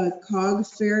the COG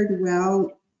fared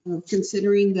well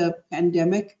considering the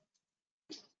pandemic?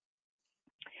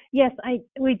 Yes,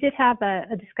 we did have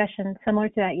a discussion similar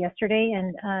to that yesterday,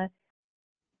 and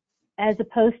as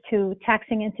opposed to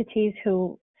taxing entities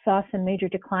who saw some major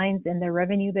declines in their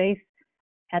revenue base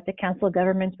at the Council of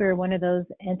Governments, we were one of those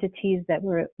entities that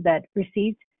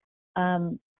received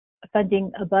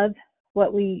funding above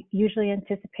what we usually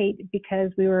anticipate,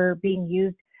 because we were being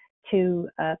used to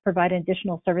provide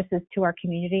additional services to our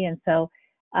community. And so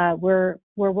we're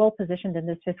well positioned in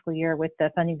this fiscal year with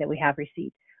the funding that we have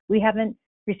received. We haven't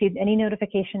received any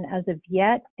notification as of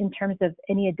yet in terms of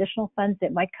any additional funds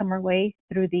that might come our way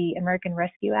through the American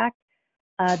Rescue Act.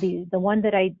 The one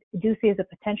that I do see as a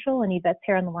potential, and Yvette's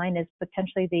here on the line, is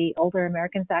potentially the Older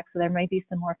Americans Act. So there might be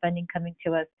some more funding coming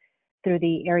to us through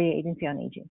the Area Agency on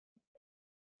Aging.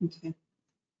 Okay.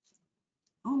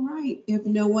 All right. If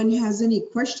no one has any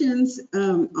questions,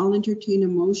 I'll entertain a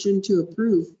motion to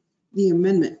approve the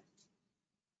amendment.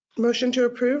 Motion to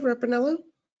approve, Rapinello?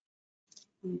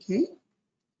 Okay.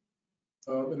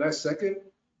 And that's second,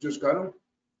 Judge Gatto?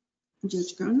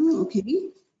 Judge Gano, okay.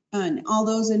 And all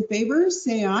those in favor,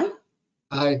 say aye.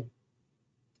 Aye.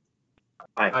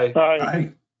 Aye.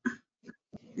 Aye.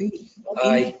 Great.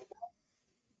 Aye.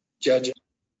 Judge.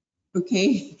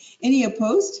 Okay. Any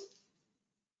opposed?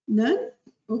 None?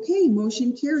 Okay,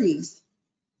 motion carries.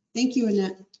 Thank you,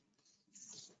 Annette.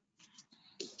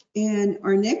 And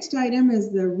our next item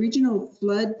is the Regional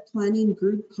Flood Planning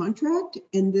Group contract,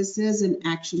 and this is an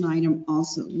action item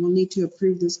also. We'll need to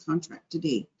approve this contract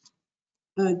today.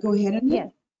 Go ahead, Annette. Yes,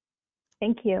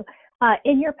 thank you.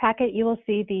 In your packet, you will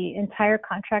see the entire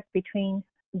contract between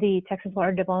the Texas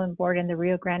Water Development Board and the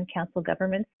Rio Grande Council of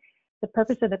Governments. The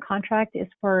purpose of the contract is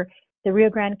for the Rio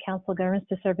Grande Council of Governments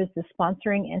to serve as the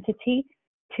sponsoring entity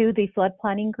to the flood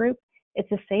planning group. It's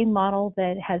the same model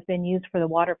that has been used for the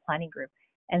water planning group.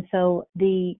 And so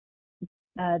the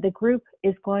group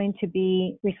is going to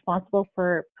be responsible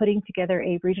for putting together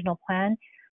a regional plan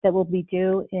that will be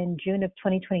due in June of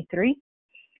 2023.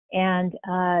 And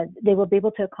they will be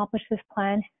able to accomplish this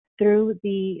plan through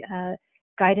the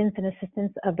guidance and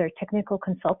assistance of their technical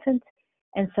consultants.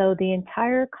 And so the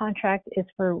entire contract is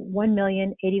for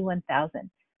 $1,081,000.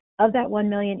 Of that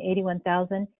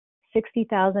 $1,081,000,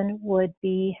 $60,000 would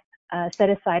be set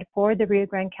aside for the Rio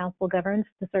Grande Council of Governments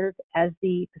to serve as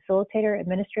the facilitator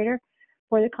administrator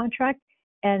for the contract,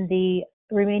 and the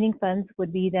remaining funds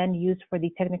would be then used for the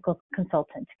technical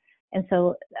consultant. And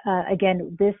so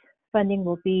again, this funding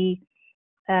will be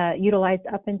utilized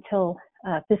up until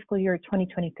fiscal year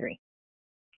 2023.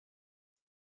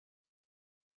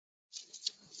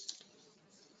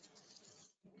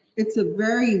 It's a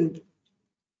very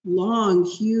long,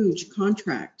 huge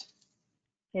contract.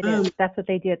 It is. That's what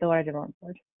they do at the Water Development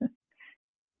Board.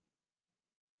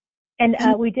 And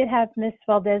we did have Ms.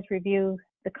 Valdez review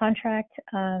the contract.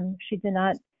 She did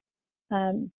not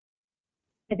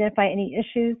identify any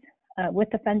issues with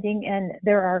the funding, and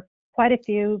there are quite a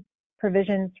few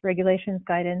provisions, regulations,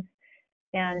 guidance,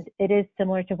 and it is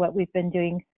similar to what we've been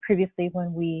doing previously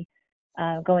when we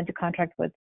go into contract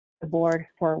with the board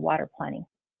for water planning.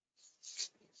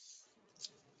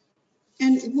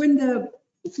 And when the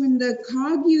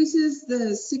COG uses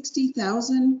the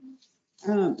 60,000,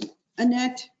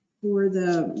 Annette, for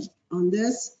on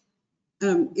this,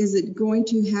 is it going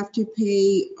to have to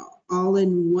pay all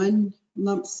in one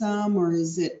lump sum, or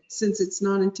is it, since it's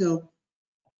not until,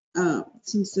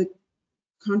 since the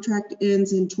contract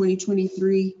ends in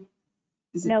 2023?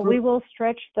 No, we will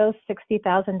stretch those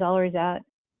 $60,000 out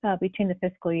between the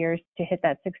fiscal years to hit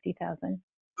that 60,000.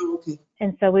 Oh, okay.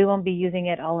 And so we won't be using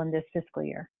it all in this fiscal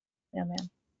year. Yeah, ma'am.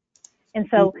 And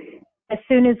so as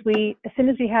soon as we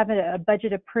have a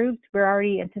budget approved, we're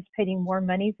already anticipating more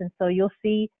monies. And so you'll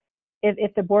see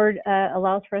if the board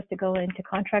allows for us to go into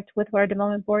contract with Water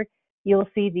Development Board, you'll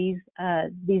see these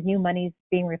new monies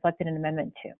being reflected in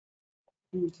Amendment 2.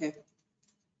 Okay.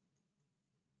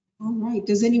 All right.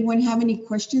 Does anyone have any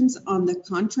questions on the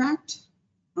contract,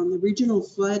 on the Regional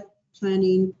Flood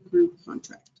Planning Group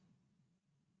contract?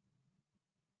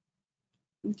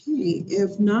 Okay,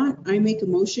 if not, I make a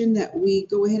motion that we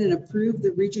go ahead and approve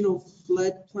the Regional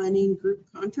Flood Planning Group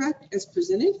contract as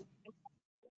presented.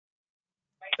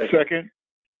 Second.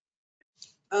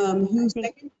 Who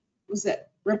second? Was that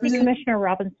Representative? Commissioner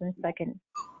Robinson second.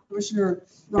 Commissioner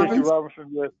Robinson? Robinson,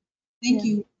 yes. Thank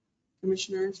you,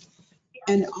 Commissioner.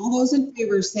 And all those in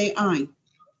favor say aye.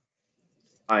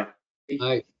 Aye.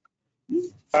 Aye.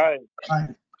 Aye. Aye.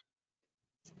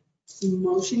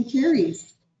 Motion carries.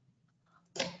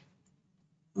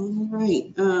 All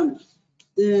right.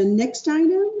 The next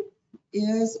item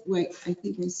is, wait, I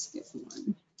think I skipped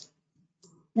one.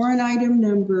 We're on item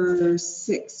number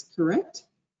 6, correct?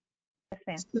 Yes,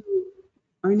 ma'am. So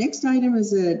our next item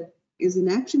is an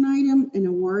action item, an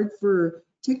award for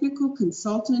technical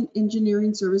consultant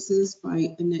engineering services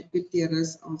by Annette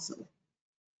Gutierrez also.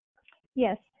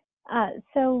 Yes.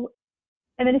 So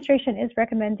administration is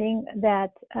recommending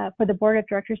that for the board of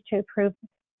directors to approve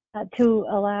to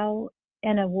allow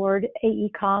and award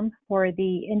AECOM for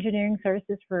the engineering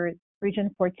services for Region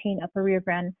 14 Upper Rio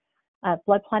Grande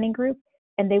Flood Planning Group,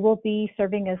 and they will be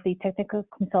serving as the technical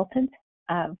consultant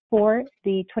for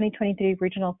the 2023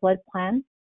 Regional Flood Plan.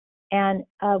 And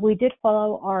we did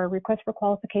follow our request for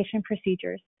qualification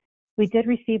procedures. We did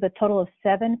receive a total of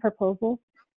 7 proposals,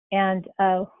 and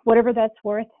whatever that's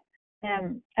worth,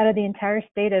 out of the entire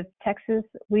state of Texas,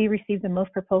 we received the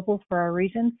most proposals for our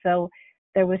region. So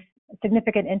there was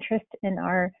significant interest in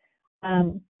our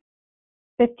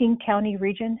 15 county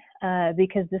region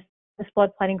because this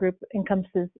flood planning group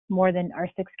encompasses more than our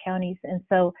 6 counties. And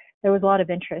so there was a lot of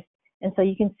interest. And so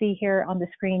you can see here on the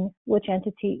screen which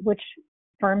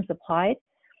firms applied.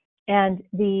 And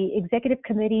the executive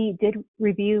committee did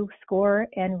review, score,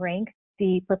 and rank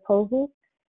the proposals,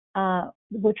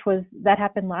 that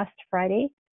happened last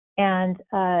Friday, and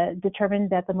determined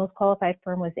that the most qualified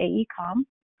firm was AECOM.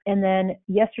 And then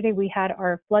yesterday we had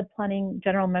our flood planning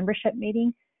general membership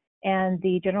meeting, and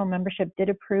the general membership did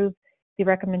approve the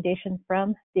recommendation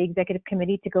from the executive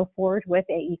committee to go forward with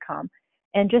AECOM.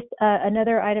 And just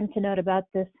another item to note about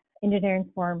this engineering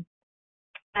firm,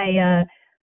 I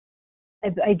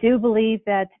do believe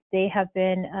that they have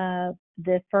been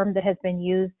the firm that has been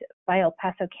used by El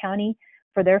Paso County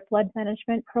for their flood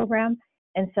management program.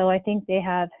 And so I think they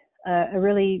have a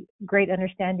really great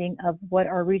understanding of what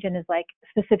our region is like,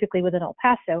 specifically within El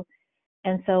Paso.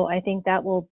 And so I think that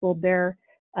will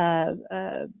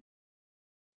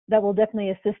definitely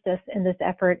assist us in this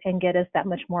effort and get us that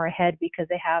much more ahead, because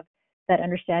they have that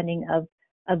understanding of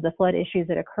the flood issues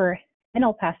that occur in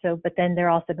El Paso, but then they're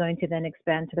also going to then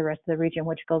expand to the rest of the region,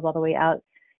 which goes all the way out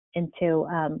into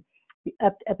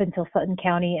up until Sutton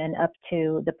County and up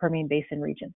to the Permian Basin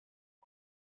region.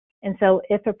 And so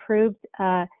if approved,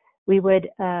 we would,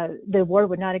 the award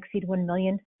would not exceed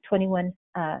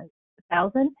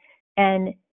 $1,021,000.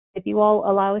 And if you all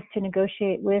allow us to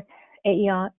negotiate with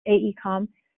AECOM,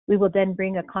 we will then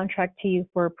bring a contract to you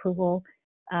for approval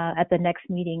at the next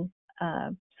meeting.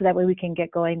 So that way we can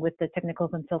get going with the technical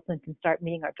consultants and start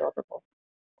meeting our deliverables.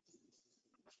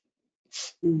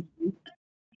 Mm-hmm.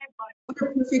 What a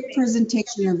perfect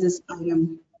presentation of this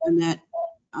item, Annette.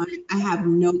 I have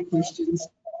no questions.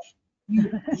 You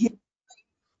hit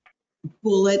a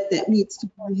bullet that needs to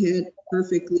be hit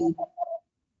perfectly.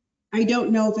 I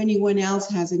don't know if anyone else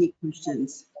has any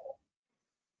questions.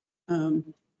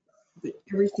 But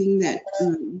everything that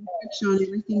touched on,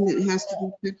 everything that has to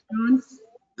be touched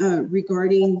on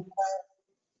regarding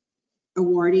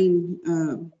awarding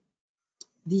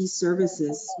these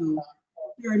services. So if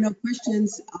there are no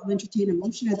questions, I'll entertain a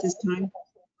motion at this time.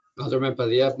 Alderman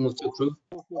Padilla, move to approve.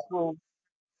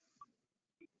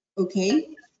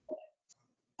 Okay.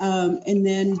 And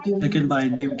then Second by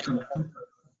David Cantu.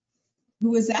 who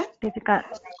was that? David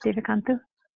Cantu.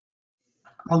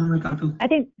 Alderman Cantu. I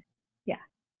think,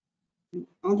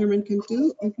 Alderman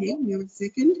Cantu, okay, we have a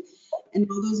second. And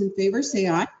all those in favor say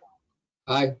aye.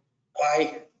 Aye.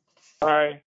 Aye.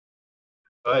 Aye.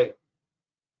 Aye.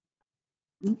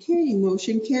 Okay,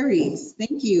 motion carries.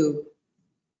 Thank you.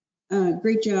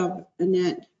 Great job,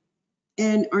 Annette.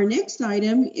 And our next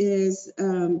item is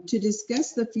to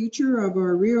discuss the future of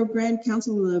our Rio Grande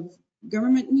Council of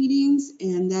Government meetings.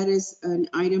 And that is an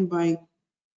item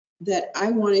that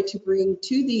I wanted to bring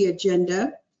to the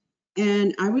agenda.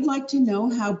 And I would like to know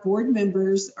how board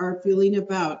members are feeling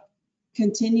about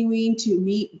continuing to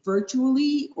meet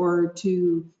virtually or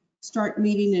to start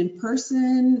meeting in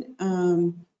person.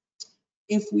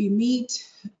 If we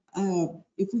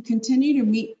continue to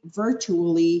meet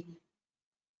virtually,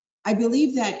 I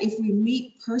believe that if we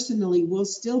meet personally, we'll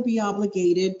still be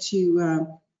obligated to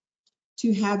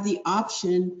have the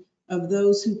option of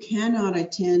those who cannot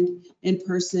attend in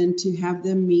person to have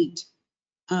them meet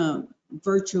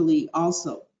virtually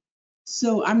also.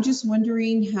 So I'm just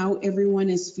wondering how everyone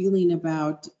is feeling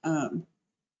about,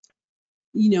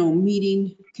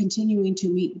 continuing to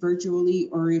meet virtually,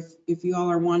 or if you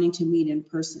all are wanting to meet in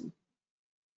person.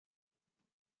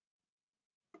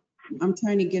 I'm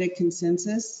trying to get a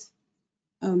consensus.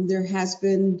 There has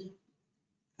been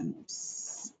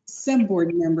some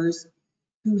board members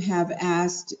who have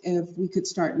asked if we could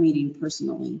start meeting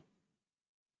personally.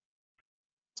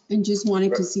 And just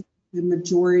wanted to see the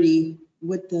majority,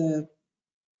 what the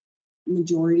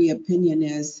majority opinion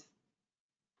is.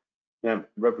 Ma'am,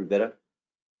 Rep. Rivera,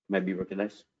 might be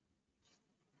recognized.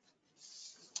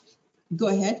 Go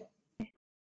ahead.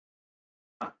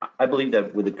 I believe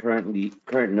that with the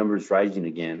current numbers rising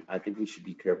again, I think we should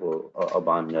be careful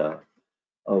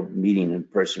of meeting in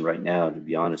person right now, to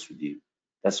be honest with you.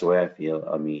 That's the way I feel.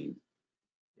 I mean,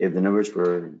 if the numbers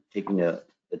were taking a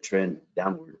trend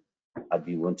downward, I'd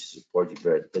be willing to support you.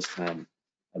 But at this time,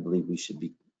 I believe we should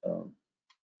be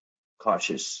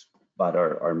cautious about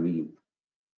our meeting.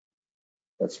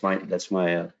 That's my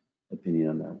opinion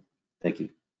on that. Thank you.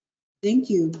 Thank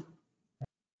you.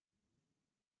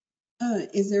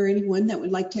 Is there anyone that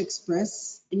would like to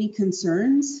express any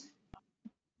concerns?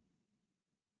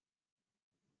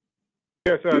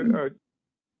 Yes,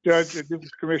 Judge, this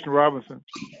is Commissioner Robinson.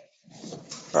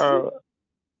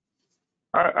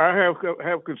 I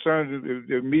have concerns that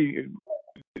the meeting,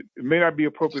 it may not be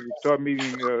appropriate to start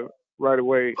meeting right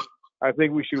away. I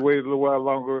think we should wait a little while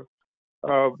longer.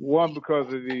 One,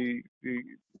 because of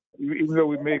even though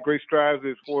we made great strides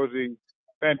as far as the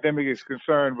pandemic is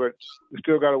concerned, but we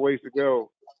still got a ways to go.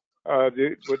 But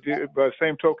by the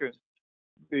same token,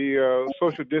 the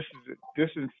social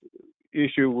distance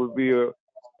issue would be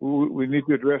we need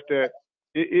to address that.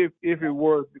 If it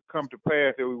were to come to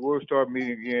pass that we were start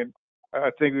meeting again,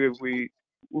 I think that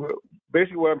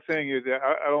basically what I'm saying is that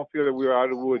I don't feel that we're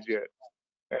out of the woods yet.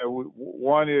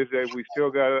 One is that we still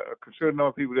got a considerable number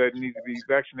of people that need to be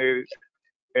vaccinated,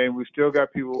 and we still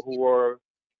got people who are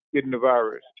getting the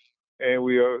virus, and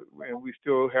we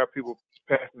still have people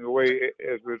passing away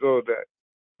as a result of that.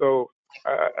 So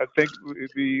I think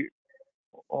it'd be,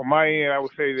 on my end, I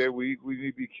would say that we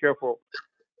need to be careful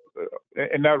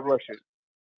and not rush it.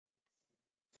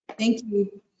 Thank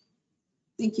you.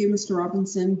 Thank you, Mr.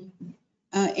 Robinson.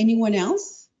 Anyone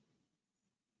else?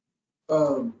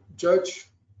 Judge?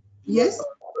 Yes?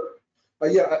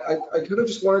 Yeah, I kind of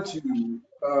just wanted to,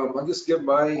 I guess, give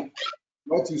my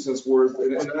 2 cents worth.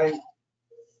 And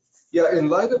in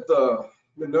light of the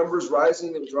numbers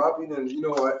rising and dropping, and,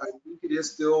 I think it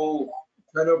is still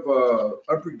kind of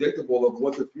unpredictable of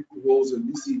what the future holds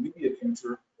in DC immediate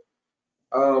future.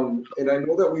 And I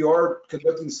know that we are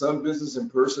conducting some business in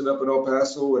person up in El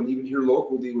Paso and even here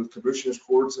locally with commissioners'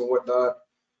 courts and whatnot.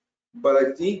 But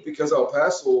I think because El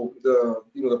Paso,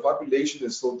 the population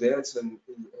is so dense and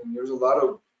there's a lot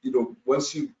of,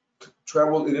 once you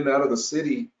travel in and out of the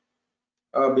city,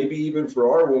 maybe even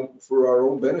for our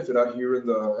own benefit out here in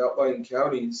the outlying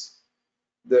counties,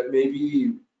 that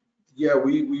maybe,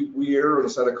 we err on the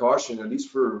side of caution, at least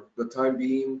for the time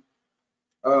being.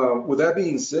 With that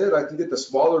being said, I think that the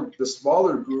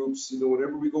smaller groups,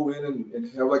 whenever we go in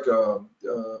and have like a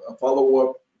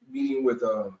follow-up meeting with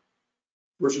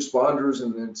first responders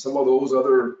and some of those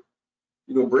other,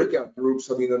 breakout groups,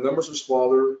 I mean, the numbers are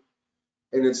smaller,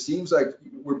 and it seems like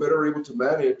we're better able to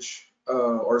manage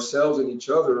ourselves and each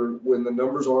other when the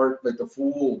numbers aren't like the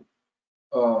full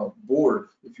board,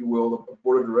 if you will, the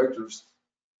board of directors.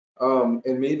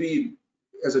 And maybe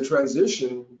as a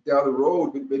transition down the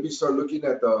road, maybe start looking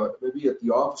at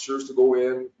the officers to go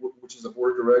in, which is the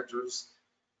board of directors,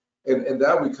 and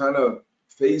that we kind of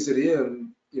phase it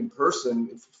in person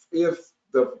if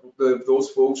those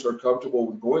folks are comfortable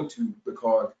with going to the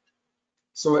COG.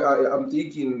 So I'm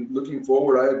thinking, looking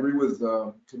forward, I agree with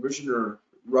Commissioner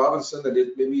Robinson that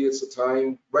maybe it's a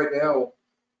time right now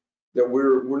that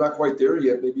we're not quite there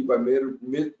yet. Maybe by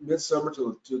midsummer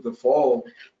to the fall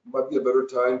might be a better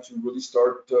time to really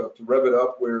start to rev it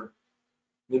up. Where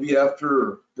maybe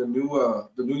after the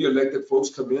newly elected folks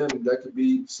come in, that could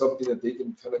be something that they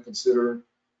can kind of consider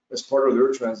as part of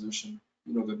their transition.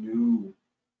 You know, the new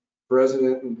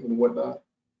president and whatnot.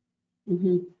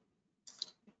 Mm-hmm.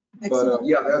 But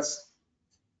yeah,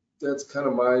 that's kind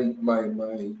of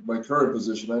my current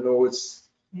position. I know it's,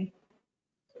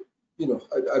 you know,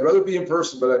 I'd rather be in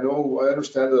person, but I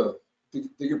understand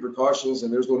taking precautions,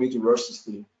 and there's no need to rush this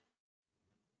thing.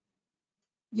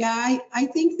 Yeah, I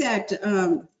think that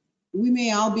we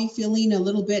may all be feeling a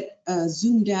little bit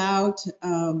zoomed out,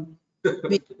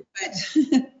 but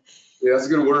Yeah, that's a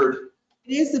good word.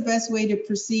 it is the best way to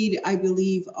proceed, I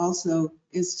believe, also,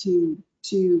 is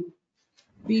to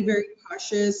be very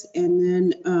cautious. And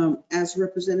then, as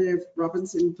Representative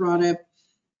Robinson brought up,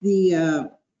 the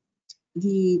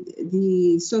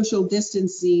social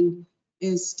distancing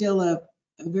is still a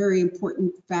very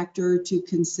important factor to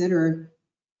consider.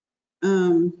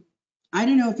 I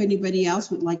don't know if anybody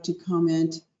else would like to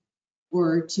comment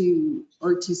or to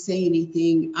say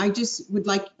anything. I just would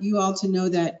like you all to know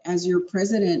that as your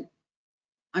president,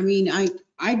 I mean,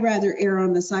 I'd rather err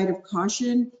on the side of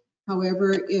caution.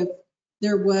 However, if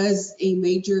there was a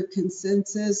major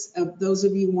consensus of those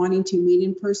of you wanting to meet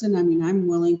in person, I mean, I'm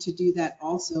willing to do that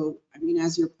also. I mean,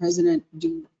 as your president,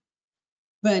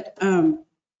 but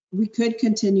we could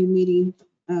continue meeting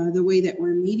the way that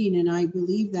we're meeting, and I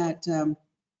believe that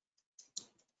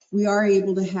we are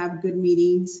able to have good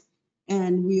meetings,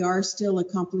 and we are still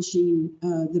accomplishing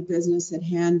the business at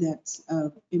hand that's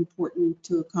important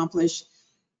to accomplish.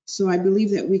 So I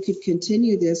believe that we could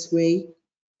continue this way.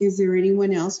 Is there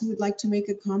anyone else who would like to make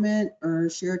a comment or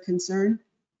share a concern?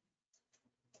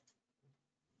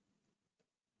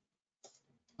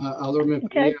 Alderman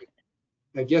Padilla,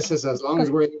 I guess as long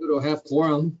as we're able to have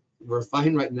quorum, we're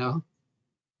fine right now.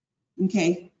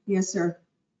 Okay, yes, sir.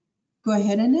 Go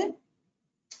ahead, Annette.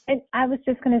 I was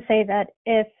just going to say that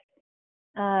if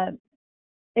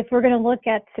we're going to look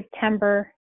at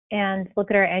September and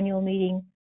look at our annual meeting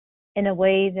in a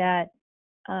way that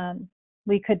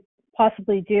we could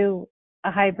possibly do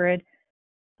a hybrid,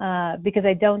 because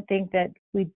I don't think that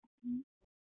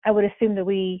I would assume that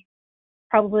we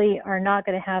probably are not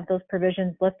going to have those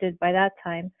provisions lifted by that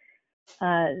time.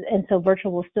 And so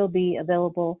virtual will still be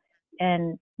available,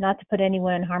 and not to put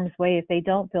anyone in harm's way if they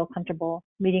don't feel comfortable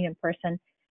meeting in person.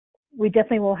 We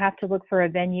definitely will have to look for a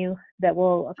venue that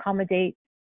will accommodate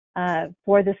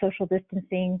for the social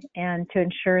distancing and to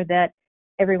ensure that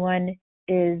everyone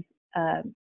is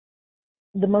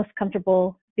the most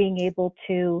comfortable being able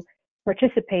to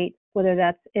participate, whether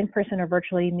that's in person or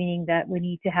virtually, meaning that we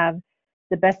need to have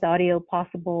the best audio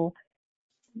possible,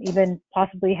 even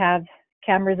possibly have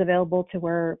cameras available to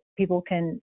where people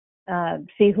can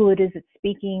see who it is that's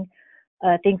speaking,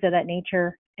 things of that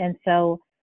nature. And so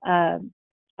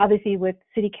obviously with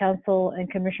City Council and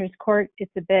Commissioners Court,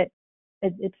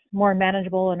 it's more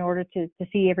manageable in order to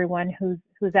see everyone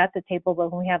who's at the table.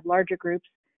 But when we have larger groups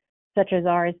such as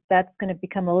ours, that's going to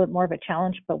become a little bit more of a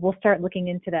challenge. But we'll start looking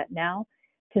into that now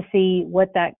to see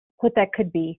what that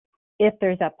could be if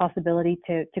there's that possibility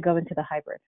to go into the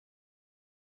hybrid.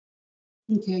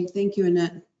 Okay, thank you,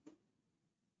 Annette.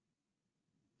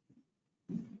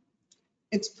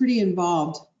 It's pretty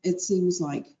involved, it seems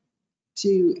like,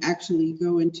 to actually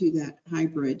go into that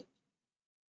hybrid.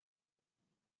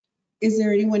 Is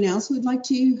there anyone else who would like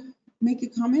to make a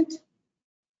comment?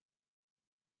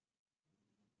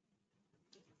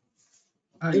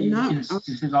 Yes,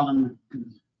 this is Alderman.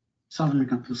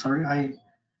 Sorry,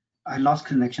 I lost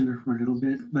connection there for a little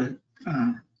bit, but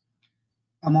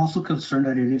I'm also concerned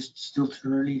that it is still too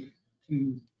early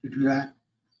to do that.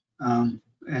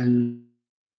 And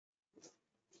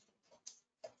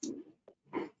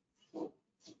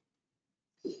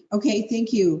okay,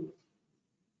 thank you.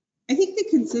 I think the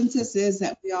consensus is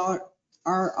that we all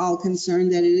are all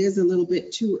concerned that it is a little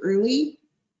bit too early.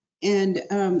 And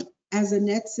as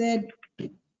Annette said,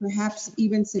 perhaps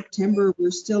even September, we're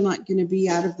still not going to be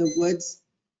out of the woods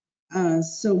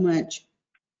so much.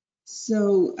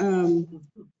 So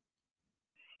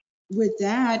with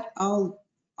that, I'll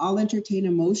entertain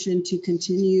a motion to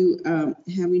continue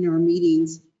having our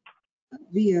meetings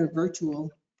via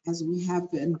virtual as we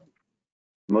have been.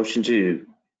 Motion to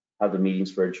have the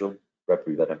meetings virtual, Rep.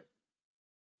 Rivera.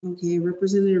 Okay,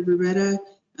 Representative Rivera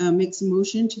makes a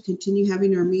motion to continue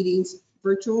having our meetings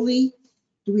virtually.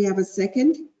 Do we have a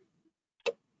second?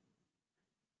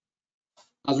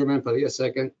 Alderman Padilla,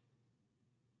 second.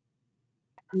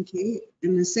 Okay,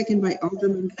 and a second by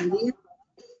Alderman Padilla.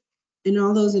 And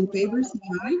all those in favor, say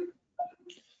aye.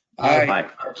 Aye.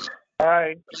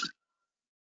 Aye.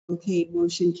 Okay,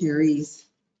 motion carries.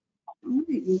 All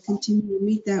right, we'll continue to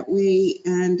meet that way.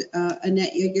 And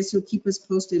Annette, I guess you'll keep us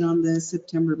posted on the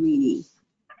September meeting.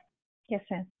 Yes,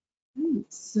 ma'am.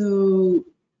 So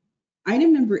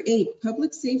item number 8,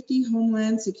 Public Safety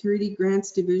Homeland Security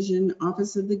Grants Division,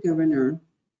 Office of the Governor.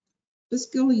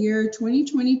 Fiscal year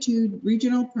 2022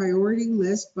 Regional Priority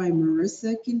List by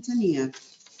Marissa Quintanilla.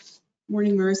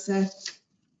 Morning, Marissa.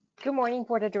 Good morning,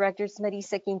 Board of Directors.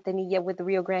 Marisa Quintanilla with the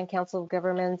Rio Grande Council of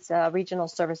Governments, Regional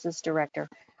Services Director.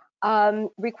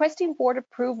 Requesting board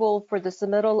approval for the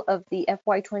submittal of the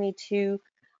FY22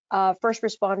 First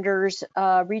Responders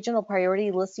Regional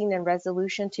Priority Listing and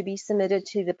Resolution to be submitted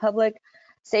to the Public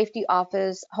Safety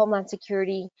Office, Homeland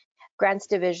Security Grants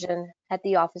Division at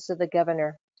the Office of the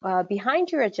Governor. Behind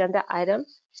your agenda item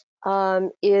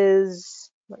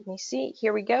is, let me see,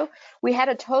 here we go. We had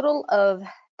a total of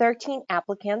 13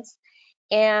 applicants,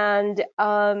 and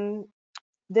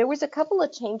there was a couple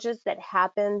of changes that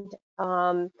happened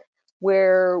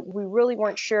where we really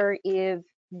weren't sure if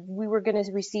we were going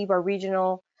to receive our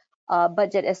regional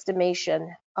budget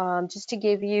estimation. Just to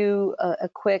give you a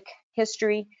quick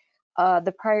history,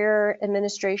 the prior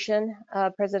administration,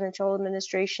 presidential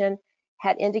administration,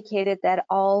 had indicated that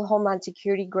all Homeland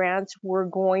Security grants were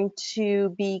going to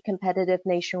be competitive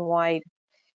nationwide.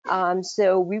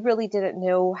 So we really didn't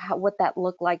know what that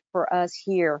looked like for us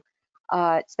here,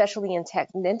 especially in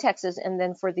Texas, and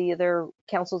then for the other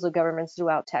councils of governments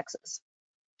throughout Texas.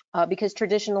 Because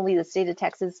traditionally the state of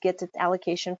Texas gets its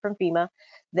allocation from FEMA.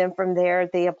 Then from there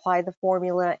they apply the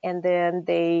formula, and then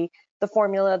the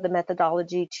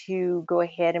methodology to go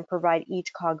ahead and provide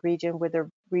each COG region with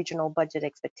their regional budget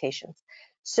expectations.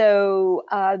 So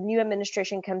new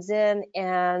administration comes in,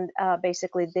 and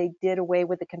basically they did away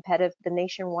with the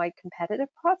nationwide competitive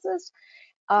process.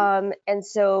 And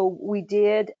so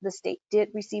the state did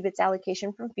receive its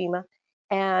allocation from FEMA,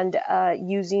 and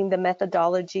using the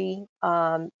methodology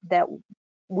that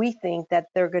we think that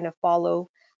they're going to follow,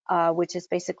 which is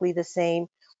basically the same.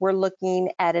 We're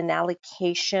looking at an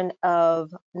allocation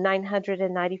of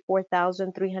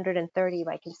 994,330, if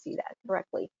I can see that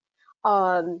correctly.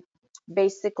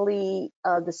 Basically,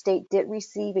 the state did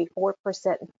receive a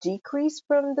 4% decrease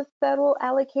from the federal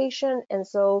allocation, and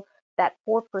so that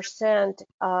 4%,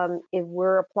 if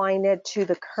we're applying it to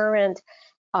the current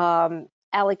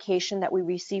allocation that we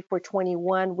received for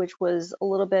 21, which was a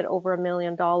little bit over $1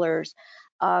 million,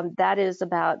 that is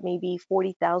about maybe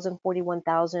 40,000,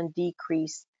 41,000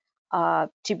 decrease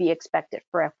to be expected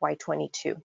for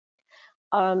FY22.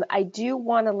 I do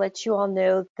want to let you all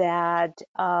know that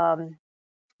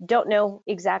don't know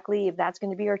exactly if that's going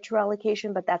to be our true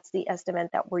allocation, but that's the estimate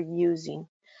that we're using.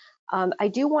 I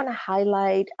do want to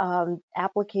highlight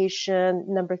application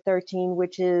number 13,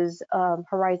 which is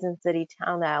Horizon City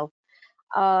Town Now.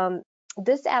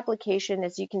 This application,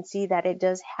 as you can see, that it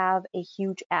does have a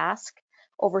huge ask,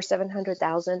 over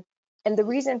 700,000. And the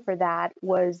reason for that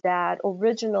was that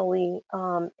originally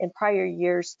in prior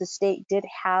years, the state did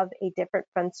have a different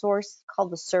fund source called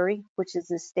the SURI, which is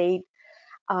the State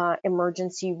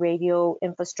Emergency Radio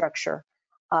Infrastructure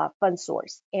fund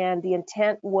source. And the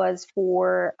intent was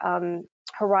for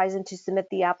Horizon to submit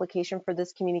the application for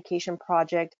this communication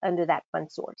project under that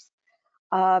fund source.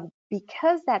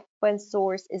 Because that fund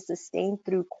source is sustained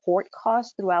through court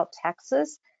costs throughout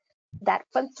Texas, that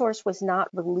fund source was not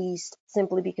released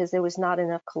simply because there was not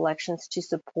enough collections to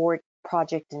support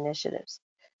project initiatives.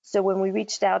 So when we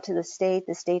reached out to the state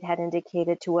had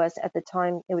indicated to us at the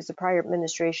time, it was the prior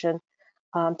administration,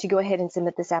 to go ahead and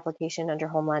submit this application under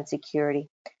Homeland Security.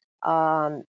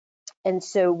 And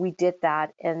so we did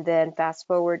that, and then fast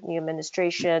forward, new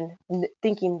administration,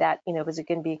 thinking that it was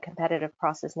going to be a competitive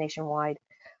process nationwide.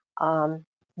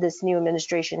 This new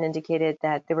administration indicated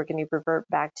that they were going to revert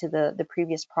back to the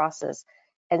previous process.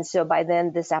 And so by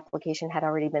then, this application had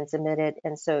already been submitted,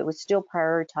 and so it was still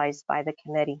prioritized by the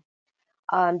committee.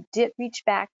 Did reach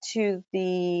back to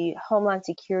the Homeland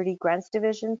Security Grants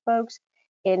Division folks,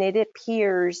 and it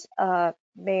appears,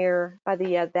 Mayor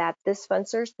Padilla, that this fund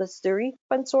source, the SURI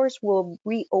fund source, will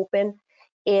reopen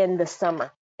in the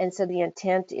summer. And so the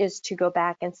intent is to go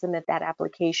back and submit that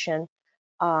application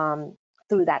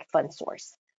through that fund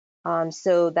source.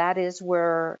 So that is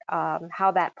where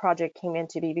how that project came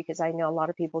into be, because I know a lot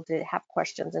of people did have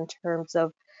questions in terms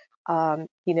of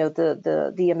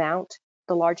the amount,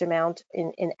 the large amount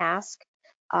in ask.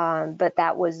 But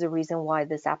that was the reason why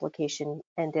this application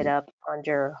ended up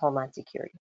under Homeland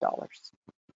Security dollars.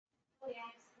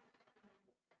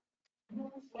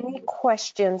 Any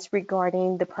questions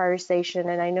regarding the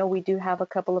prioritization? And I know we do have a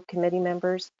couple of committee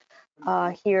members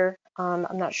here.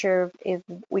 I'm not sure if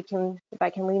I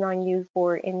can lean on you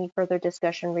for any further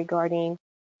discussion regarding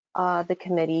the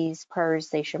committee's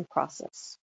prioritization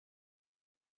process.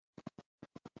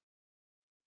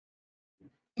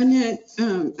 Annette,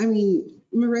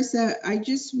 Marissa, I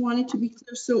just wanted to be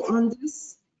clear. So on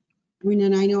this,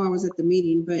 and I know I was at the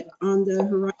meeting, but on the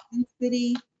Horizon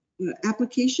City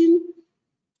application,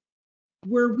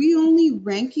 were we only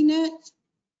ranking it,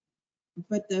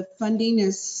 but the funding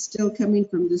is still coming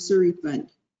from the Surrey Fund?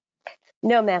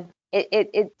 No, ma'am.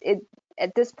 It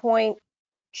at this point,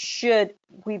 should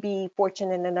we be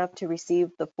fortunate enough to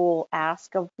receive the full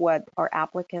ask of what our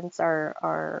applicants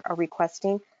are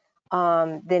requesting,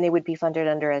 then it would be funded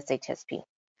under SHSP.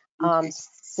 Okay.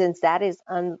 Since that is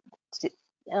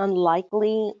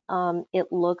unlikely,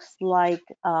 it looks like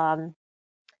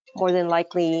more than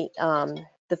likely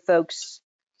the folks,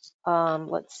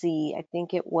 let's see, I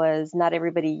think it was not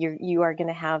everybody, you are going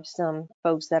to have some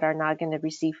folks that are not going to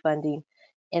receive funding,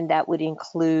 and that would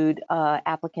include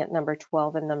applicant number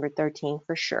 12 and number 13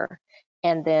 for sure.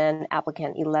 And then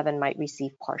applicant 11 might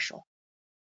receive partial.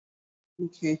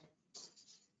 Okay.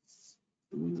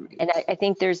 And I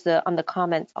think there's on the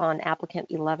comments on applicant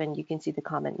 11, you can see the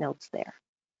comment notes there.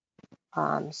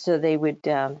 So they would,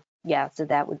 yeah, so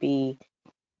that would be,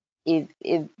 if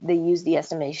they use the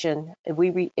estimation,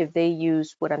 if they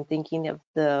use what I'm thinking of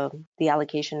the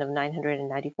allocation of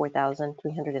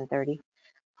 994,330,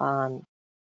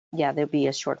 yeah, there'll be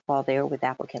a shortfall there with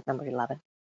applicant number 11.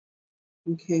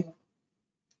 Okay.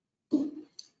 All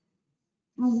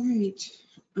right.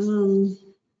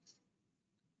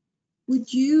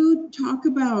 Would you talk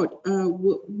about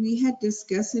what we had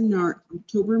discussed in our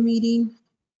October meeting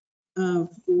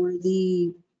for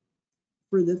the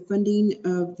funding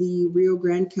of the Rio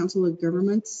Grande Council of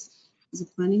Governments as a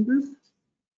planning group?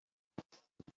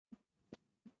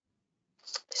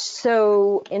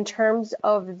 So in terms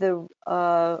of the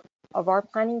of our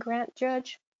planning grant,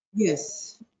 Judge?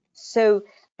 Yes. So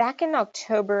back in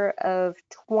October of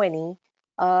 20,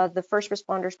 the First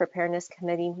Responders Preparedness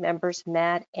Committee members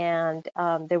met, and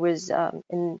there was a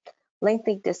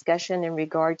lengthy discussion in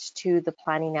regards to the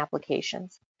planning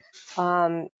applications,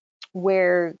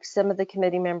 where some of the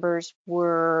committee members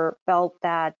felt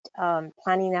that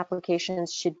planning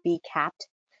applications should be capped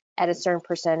at a certain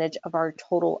percentage of our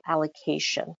total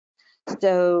allocation.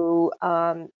 So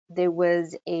there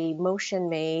was a motion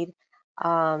made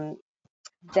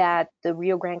that the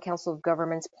Rio Grande Council of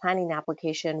Governments planning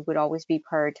application would always be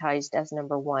prioritized as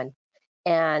number one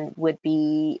and would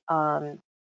be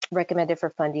recommended for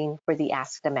funding for the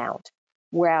asked amount,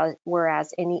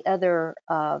 whereas any other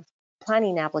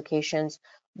planning applications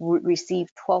would receive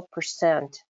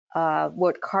 12%,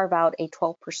 would carve out a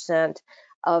 12%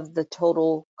 of the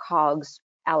total COGS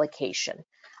allocation.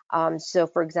 So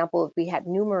for example, if we had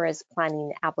numerous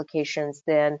planning applications,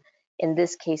 then in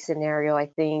this case scenario, I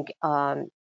think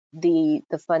the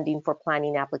funding for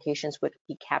planning applications would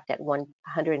be capped at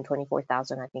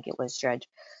 124,000, I think it was, Judge.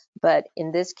 But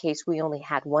in this case, we only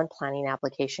had one planning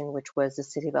application, which was the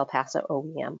City of El Paso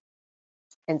OEM.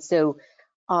 And so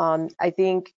I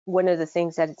think one of the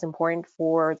things that is important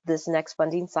for this next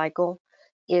funding cycle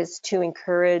is to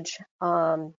encourage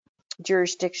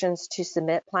jurisdictions to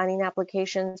submit planning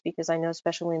applications, because I know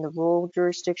especially in the rural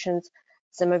jurisdictions,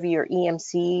 some of your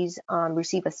EMCs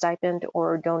receive a stipend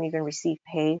or don't even receive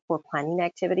pay for planning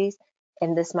activities.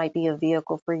 And this might be a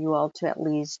vehicle for you all to at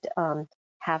least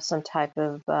have some type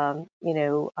of,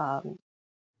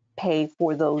 pay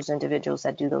for those individuals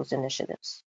that do those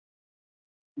initiatives.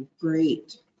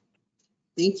 Great.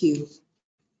 Thank you.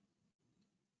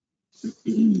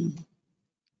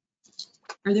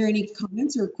 Are there any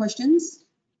comments or questions?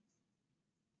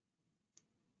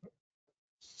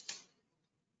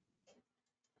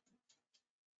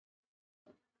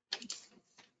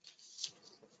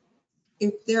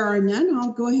 If there are none,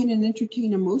 I'll go ahead and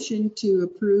entertain a motion to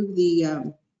approve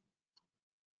the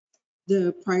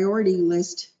priority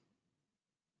list.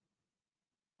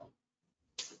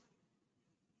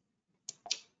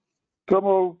 Come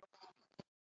on.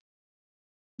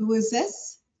 Who is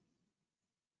this?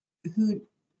 Who?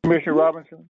 Commissioner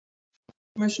Robinson.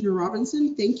 Commissioner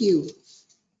Robinson, thank you.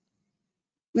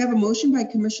 We have a motion by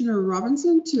Commissioner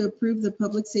Robinson to approve the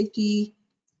Public Safety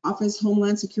Office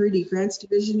Homeland Security Grants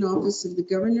Division Office of the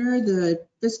Governor, the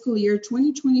fiscal year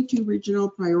 2022 regional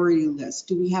priority list.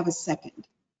 Do we have a second?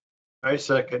 I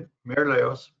second. Mayor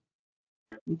Leos.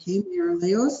 Okay, Mayor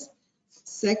Leos,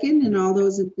 second, and all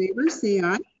those in favor say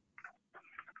aye.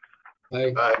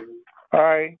 Aye.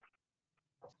 Aye.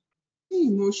 Okay,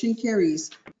 motion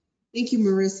carries. Thank you,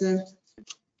 Marissa.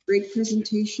 Great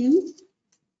presentation.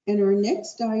 And our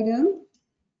next item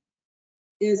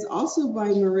is also by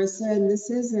Marissa, and this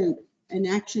isn't an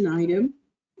action item.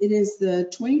 It is the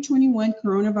 2021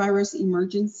 Coronavirus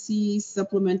Emergency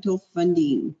Supplemental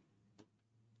Funding.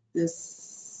 The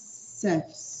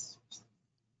CEFS.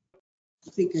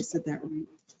 I think I said that right,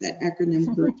 that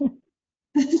acronym correct.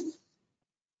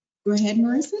 Go ahead,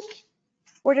 Marissa.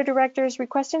 Board of Directors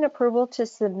requesting approval to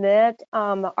submit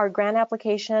our grant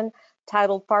application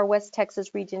titled Far West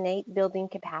Texas Region 8 Building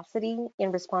Capacity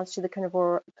in response to the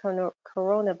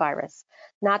coronavirus,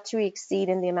 not to exceed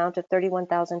in the amount of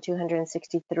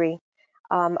 $31,263.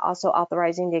 Also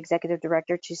authorizing the Executive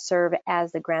Director to serve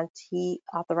as the grantee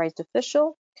authorized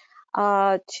official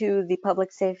to the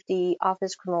Public Safety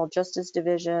Office, Criminal Justice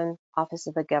Division, Office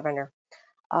of the Governor.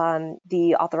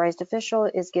 The authorized official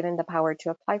is given the power to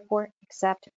apply for,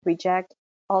 accept, reject,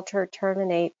 alter,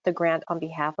 terminate the grant on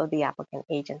behalf of the applicant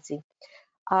agency.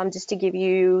 Just to give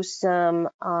you some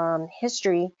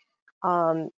history,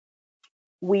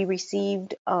 we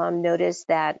received notice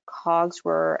that COGS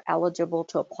were eligible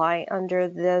to apply under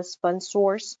this fund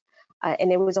source,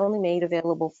 and it was only made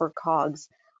available for COGS.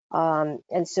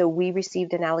 And so we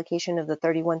received an allocation of the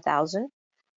 $31,000.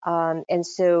 And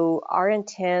so our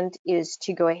intent is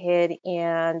to go ahead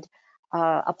and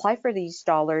apply for these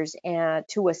dollars and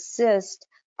to assist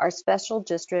our special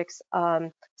districts,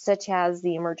 such as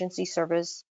the Emergency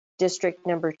Service District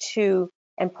number 2,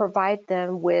 and provide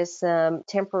them with some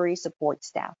temporary support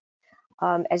staff.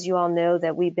 As you all know,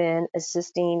 that we've been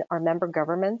assisting our member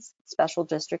governments, special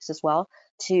districts as well,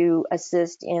 to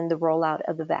assist in the rollout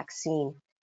of the vaccine.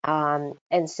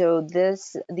 And so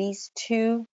these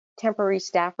two temporary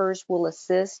staffers will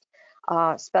assist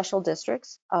special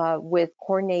districts with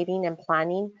coordinating and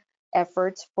planning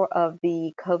efforts of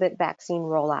the COVID vaccine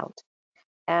rollout.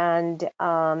 And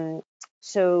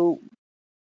so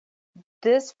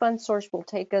this fund source will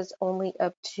take us only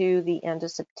up to the end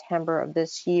of September of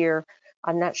this year.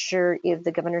 I'm not sure if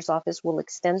the governor's office will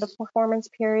extend the performance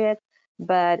period,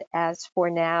 but as for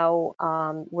now,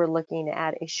 we're looking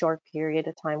at a short period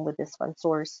of time with this fund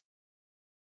source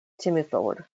to move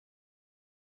forward.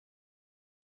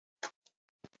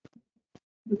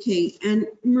 Okay, and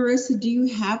Marissa, do you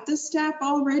have the staff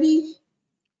already?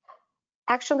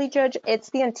 Actually, Judge, it's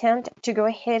the intent to go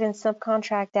ahead and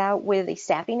subcontract out with a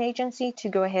staffing agency to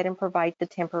go ahead and provide the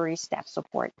temporary staff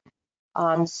support.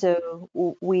 So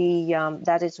we,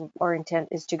 that is our intent,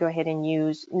 is to go ahead and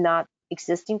use not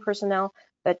existing personnel,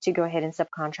 but to go ahead and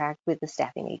subcontract with the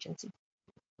staffing agency.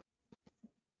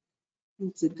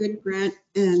 It's a good grant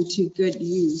and to good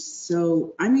use.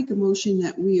 So I make a motion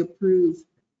that we approve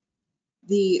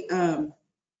the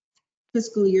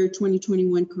fiscal year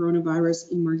 2021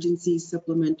 Coronavirus Emergency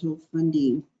Supplemental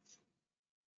Funding.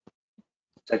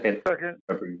 Second.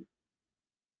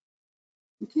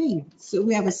 Okay, so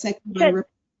we have a second by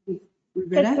Representative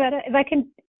Rivera. If I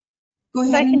can, go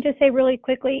ahead. If I can just say really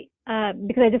quickly,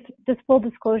 because I just full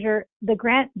disclosure, the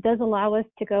grant does allow us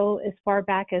to go as far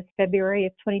back as February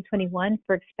of 2021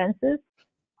 for expenses.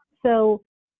 So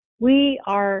we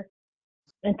are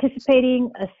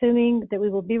anticipating, assuming that we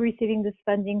will be receiving this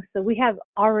funding. So we have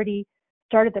already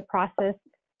started the process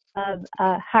of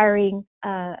hiring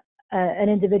an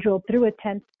individual through a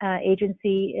temp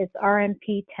agency. It's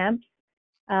RMP Temps.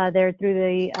 They're through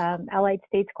the Allied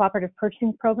States Cooperative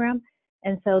Purchasing Program.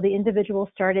 And so the individual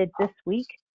started this week.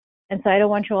 And so I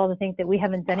don't want you all to think that we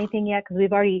haven't done anything yet, because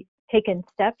we've already taken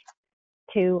steps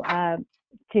to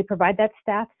provide that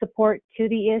staff support to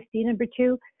the ESD number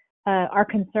 2. Our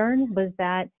concern was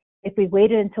that if we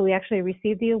waited until we actually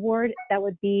received the award, that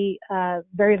would be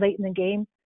very late in the game.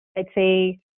 I'd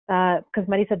say, because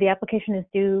Maddie said the application is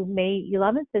due May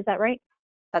 11th, is that right?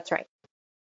 That's right.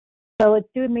 So it's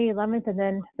due May 11th, and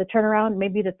then the turnaround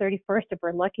maybe the 31st if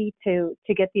we're lucky to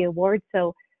get the award.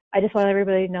 So I just want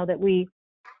everybody to know that we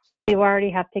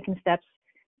already have taken steps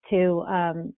to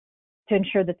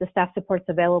ensure that the staff support's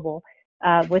available,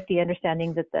 with the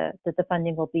understanding that the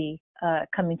funding will be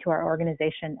coming to our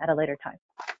organization at a later time.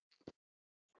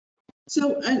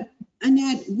 So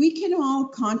Annette, we can all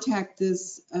contact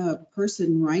this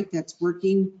person, right, that's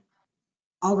working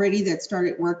already, that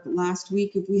started work last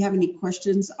week, if we have any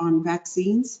questions on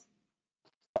vaccines?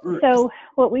 So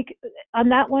what on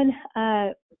that one,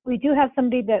 we do have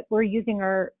somebody that we're using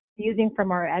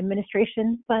from our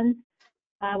administration funds.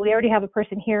 We already have a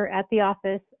person here at the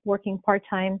office working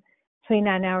part-time,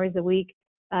 29 hours a week.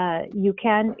 you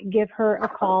can give her a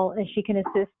call and she can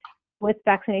assist with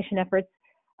vaccination efforts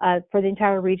for the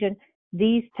entire region.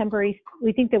 These temporary,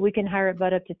 we think that we can hire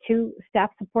about up to 2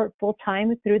 staff support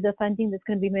full-time through the funding that's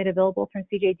going to be made available from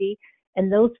CJD.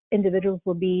 And those individuals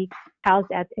will be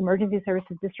housed at Emergency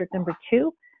Services District number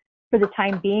 2 for the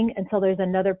time being until there's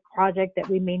another project that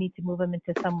we may need to move them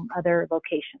into some other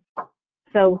location.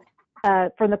 So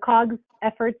from the COGS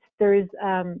efforts, there's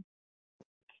 2.5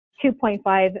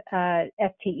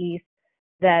 FTEs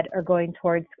that are going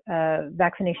towards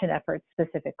vaccination efforts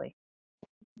specifically.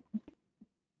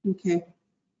 Okay.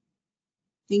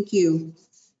 Thank you.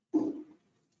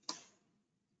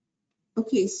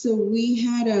 Okay, so we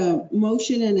had a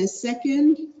motion and a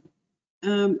second.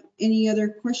 Any other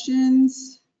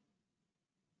questions?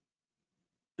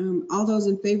 All those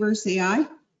in favor say aye.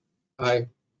 Aye.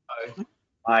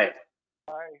 Aye.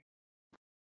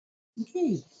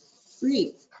 Okay,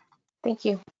 great. Thank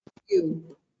you. Thank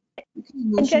you. Okay,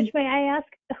 And motion. Judge, may I ask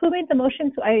who made the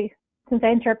motion? So since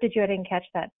I interrupted you, I didn't catch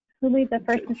that. Who made the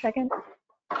first and second?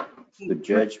 The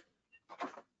judge,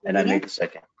 and I made the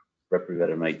second.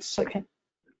 Representative made the second.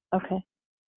 Okay.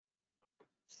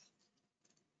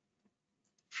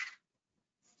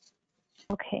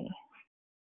 Okay.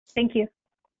 Thank you.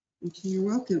 Okay, you're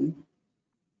welcome.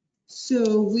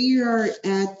 So we are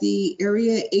at the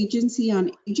Area Agency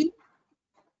on Aging.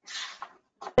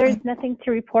 There's nothing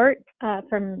to report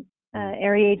from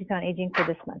Area Agency on Aging for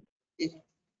this month.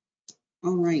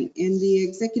 All right, and the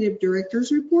Executive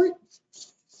Director's report?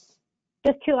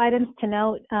 Just 2 items to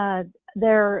note. I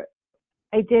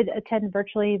did attend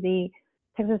virtually the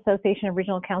Texas Association of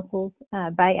Regional Councils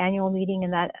biannual meeting,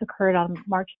 and that occurred on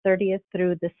March 30th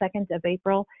through the 2nd of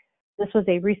April. This was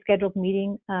a rescheduled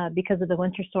meeting because of the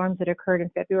winter storms that occurred in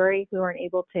February. We weren't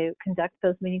able to conduct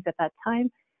those meetings at that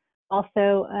time.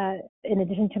 Also, in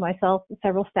addition to myself,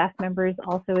 several staff members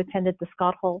also attended the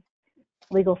Scott Hall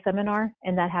legal seminar,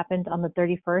 and that happened on the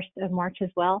 31st of March as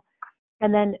well.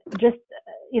 And then just,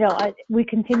 we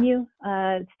continue,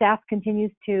 staff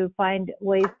continues to find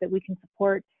ways that we can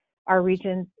support our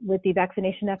regions with the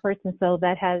vaccination efforts. And so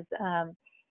that has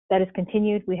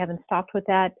continued. We haven't stopped with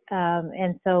that.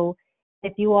 And so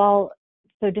if you all,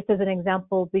 so just as an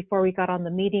example, before we got on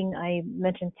the meeting, I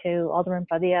mentioned to Alderman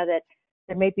Padilla that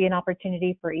there may be an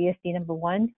opportunity for ESD number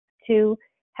 1 to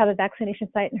have a vaccination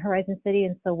site in Horizon City.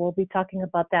 And so we'll be talking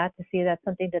about that to see if that's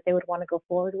something that they would want to go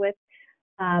forward with.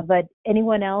 But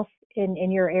anyone else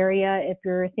in your area, if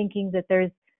you're thinking that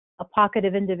there's a pocket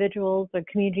of individuals or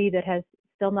community that has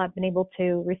still not been able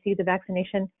to receive the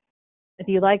vaccination, if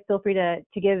you like, feel free to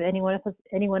give any one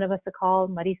of us a call,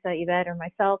 Marisa, Yvette, or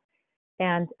myself.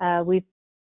 And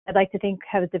I'd like to think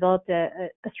have developed a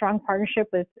strong partnership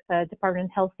with Department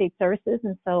of Health State Services.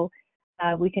 And so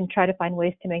we can try to find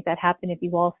ways to make that happen if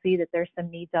you all see that there's some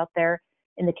needs out there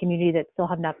in the community that still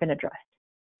have not been addressed.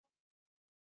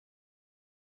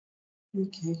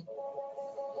 Okay.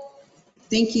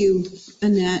 Thank you,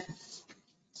 Annette.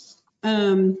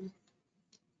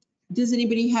 Does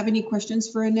anybody have any questions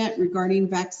for Annette regarding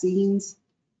vaccines?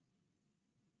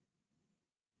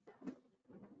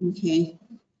 Okay.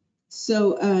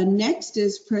 So next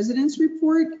is President's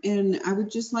Report, and I would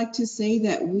just like to say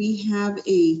that we have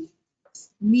a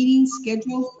meeting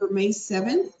scheduled for May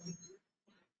 7th.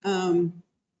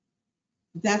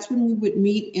 That's when we would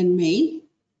meet in May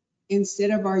instead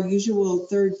of our usual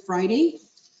 3rd Friday.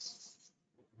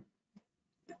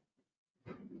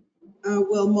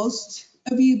 Will most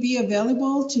of you be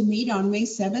available to meet on May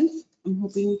 7th? I'm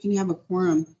hoping we can have a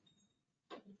quorum.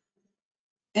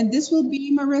 And this will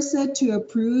be, Marissa, to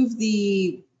approve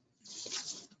the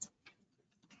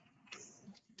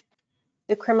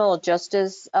criminal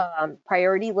justice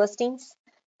priority listings.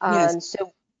 Yes.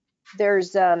 So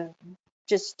there's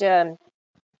just to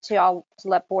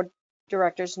let board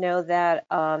directors know that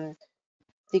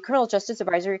the Criminal Justice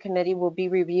Advisory Committee will be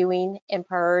reviewing and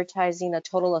prioritizing a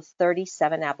total of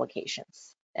 37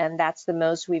 applications. And that's the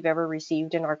most we've ever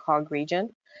received in our COG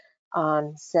region.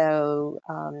 It's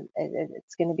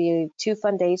going to be 2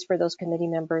 fun days for those committee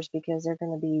members because they're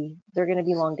going to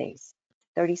be long days.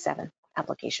 37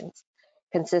 applications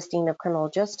consisting of criminal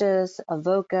justice,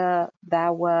 AVOCA,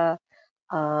 VAWA,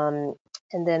 and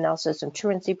then also some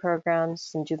truancy programs,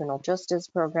 some juvenile justice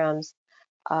programs,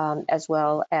 as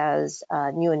well as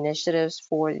new initiatives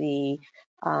for the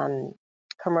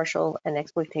commercial and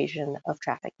exploitation of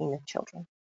trafficking of children.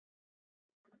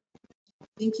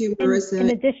 Thank you, Marissa. In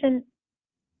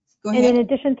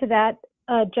addition to that,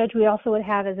 Judge, we also would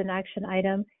have as an action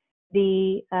item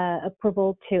the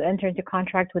approval to enter into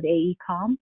contract with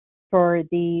AECOM for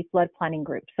the flood planning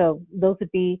group. So those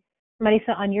would be,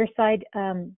 Marisa, on your side,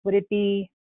 would it be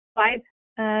 5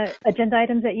 agenda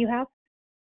items that you have?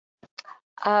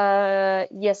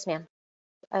 Yes, ma'am.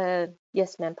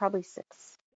 Yes, ma'am, probably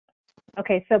 6.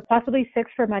 Okay, so possibly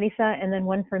 6 for Marisa and then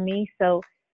 1 for me. So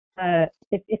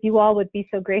if you all would be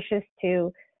so gracious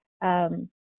to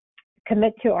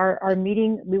commit to our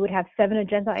meeting, we would have 7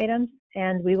 agenda items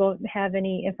and we won't have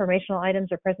any informational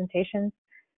items or presentations.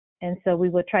 And so we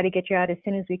will try to get you out as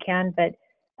soon as we can, but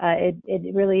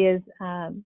it really is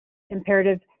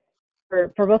imperative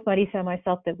for both Marisa and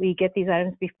myself that we get these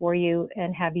items before you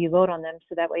and have you vote on them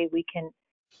so that way we can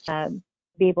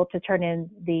be able to turn in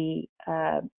the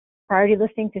priority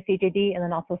listing to CJD and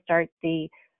then also start the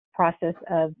process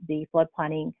of the flood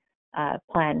planning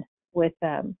plan with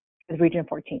Region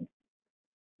 14.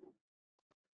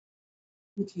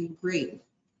 Okay, great.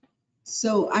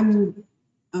 So I'm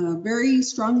very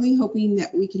strongly hoping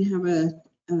that we can have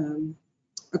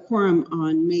a quorum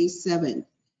on May 7th.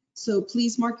 So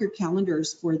please mark your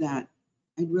calendars for that.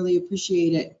 I'd really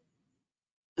appreciate it.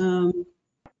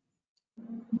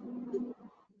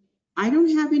 I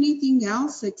don't have anything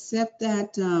else except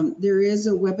that there is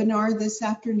a webinar this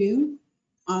afternoon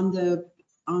on the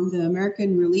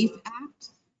American Relief Act.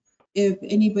 If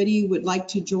anybody would like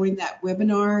to join that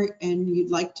webinar and you'd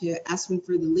like to ask me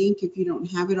for the link, if you don't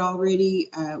have it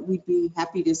already, we'd be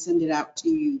happy to send it out to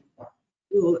you.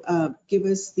 It will give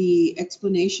us the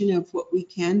explanation of what we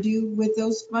can do with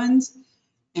those funds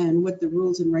and what the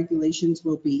rules and regulations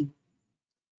will be.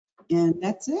 And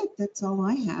that's it. That's all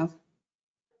I have.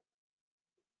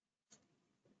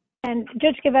 And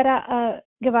Judge Guevara,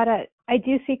 I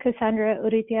do see Cassandra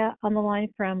Urrutia on the line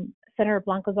from Senator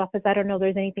Blanco's office. I don't know if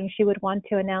there's anything she would want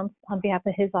to announce on behalf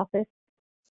of his office.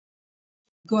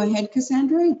 Go ahead,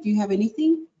 Cassandra, if you have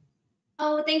anything.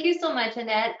 Oh, thank you so much,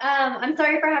 Annette. I'm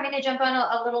sorry for having to jump on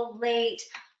a little late.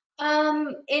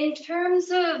 In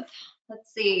terms of,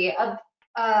 let's see,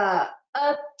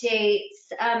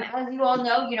 updates, as you all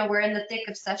know, we're in the thick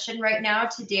of session right now.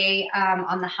 Today,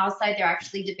 on the House side, they're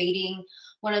actually debating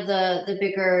one of the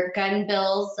bigger gun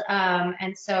bills,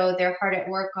 and so they're hard at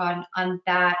work on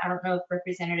that. I don't know if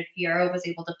Representative Fierro was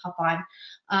able to pop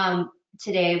on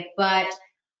today, but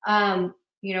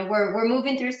we're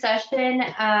moving through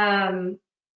session.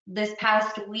 This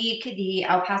past week, the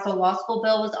El Paso Law School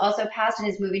bill was also passed and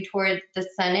is moving toward the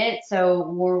Senate, so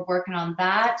we're working on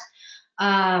that.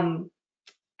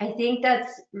 I think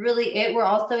that's really it. We're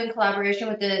also in collaboration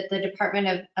with the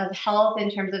Department of Health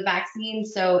in terms of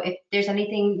vaccines, so if there's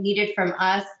anything needed from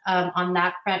us on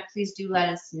that front, please do let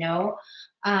us know.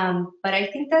 But I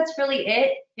think that's really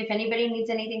it. If anybody needs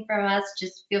anything from us,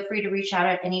 just feel free to reach out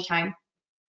at any time.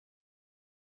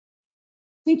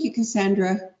 Thank you,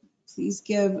 Cassandra. Please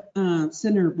give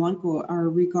Senator Blanco our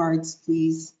regards,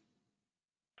 please.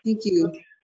 Thank you.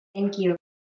 Thank you.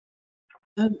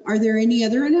 Are there any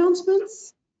other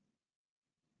announcements?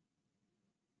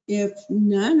 If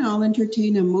none, I'll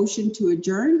entertain a motion to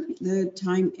adjourn. The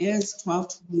time is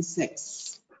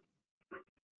 12:26.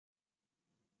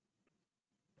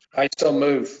 I still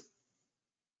move.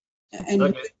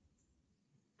 And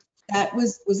that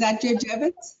was that Judge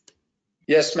Evans?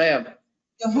 Yes, ma'am.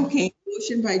 Okay,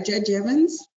 motion by Judge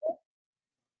Evans.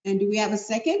 And do we have a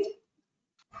second?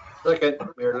 Second,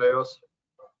 Mayor Leos.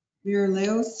 Mayor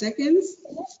Leos seconds.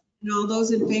 And all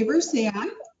those in favor say aye.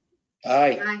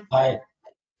 Aye. Aye.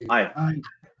 Aye.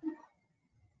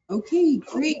 Okay,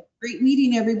 great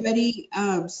meeting, everybody.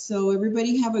 So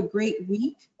everybody have a great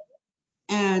week.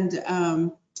 And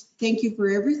thank you for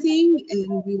everything.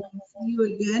 And we will see you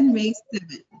again May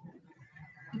 7th.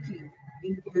 Thank you.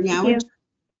 And we're now adjourned.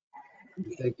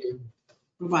 Thank you.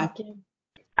 Bye-bye. Thank you.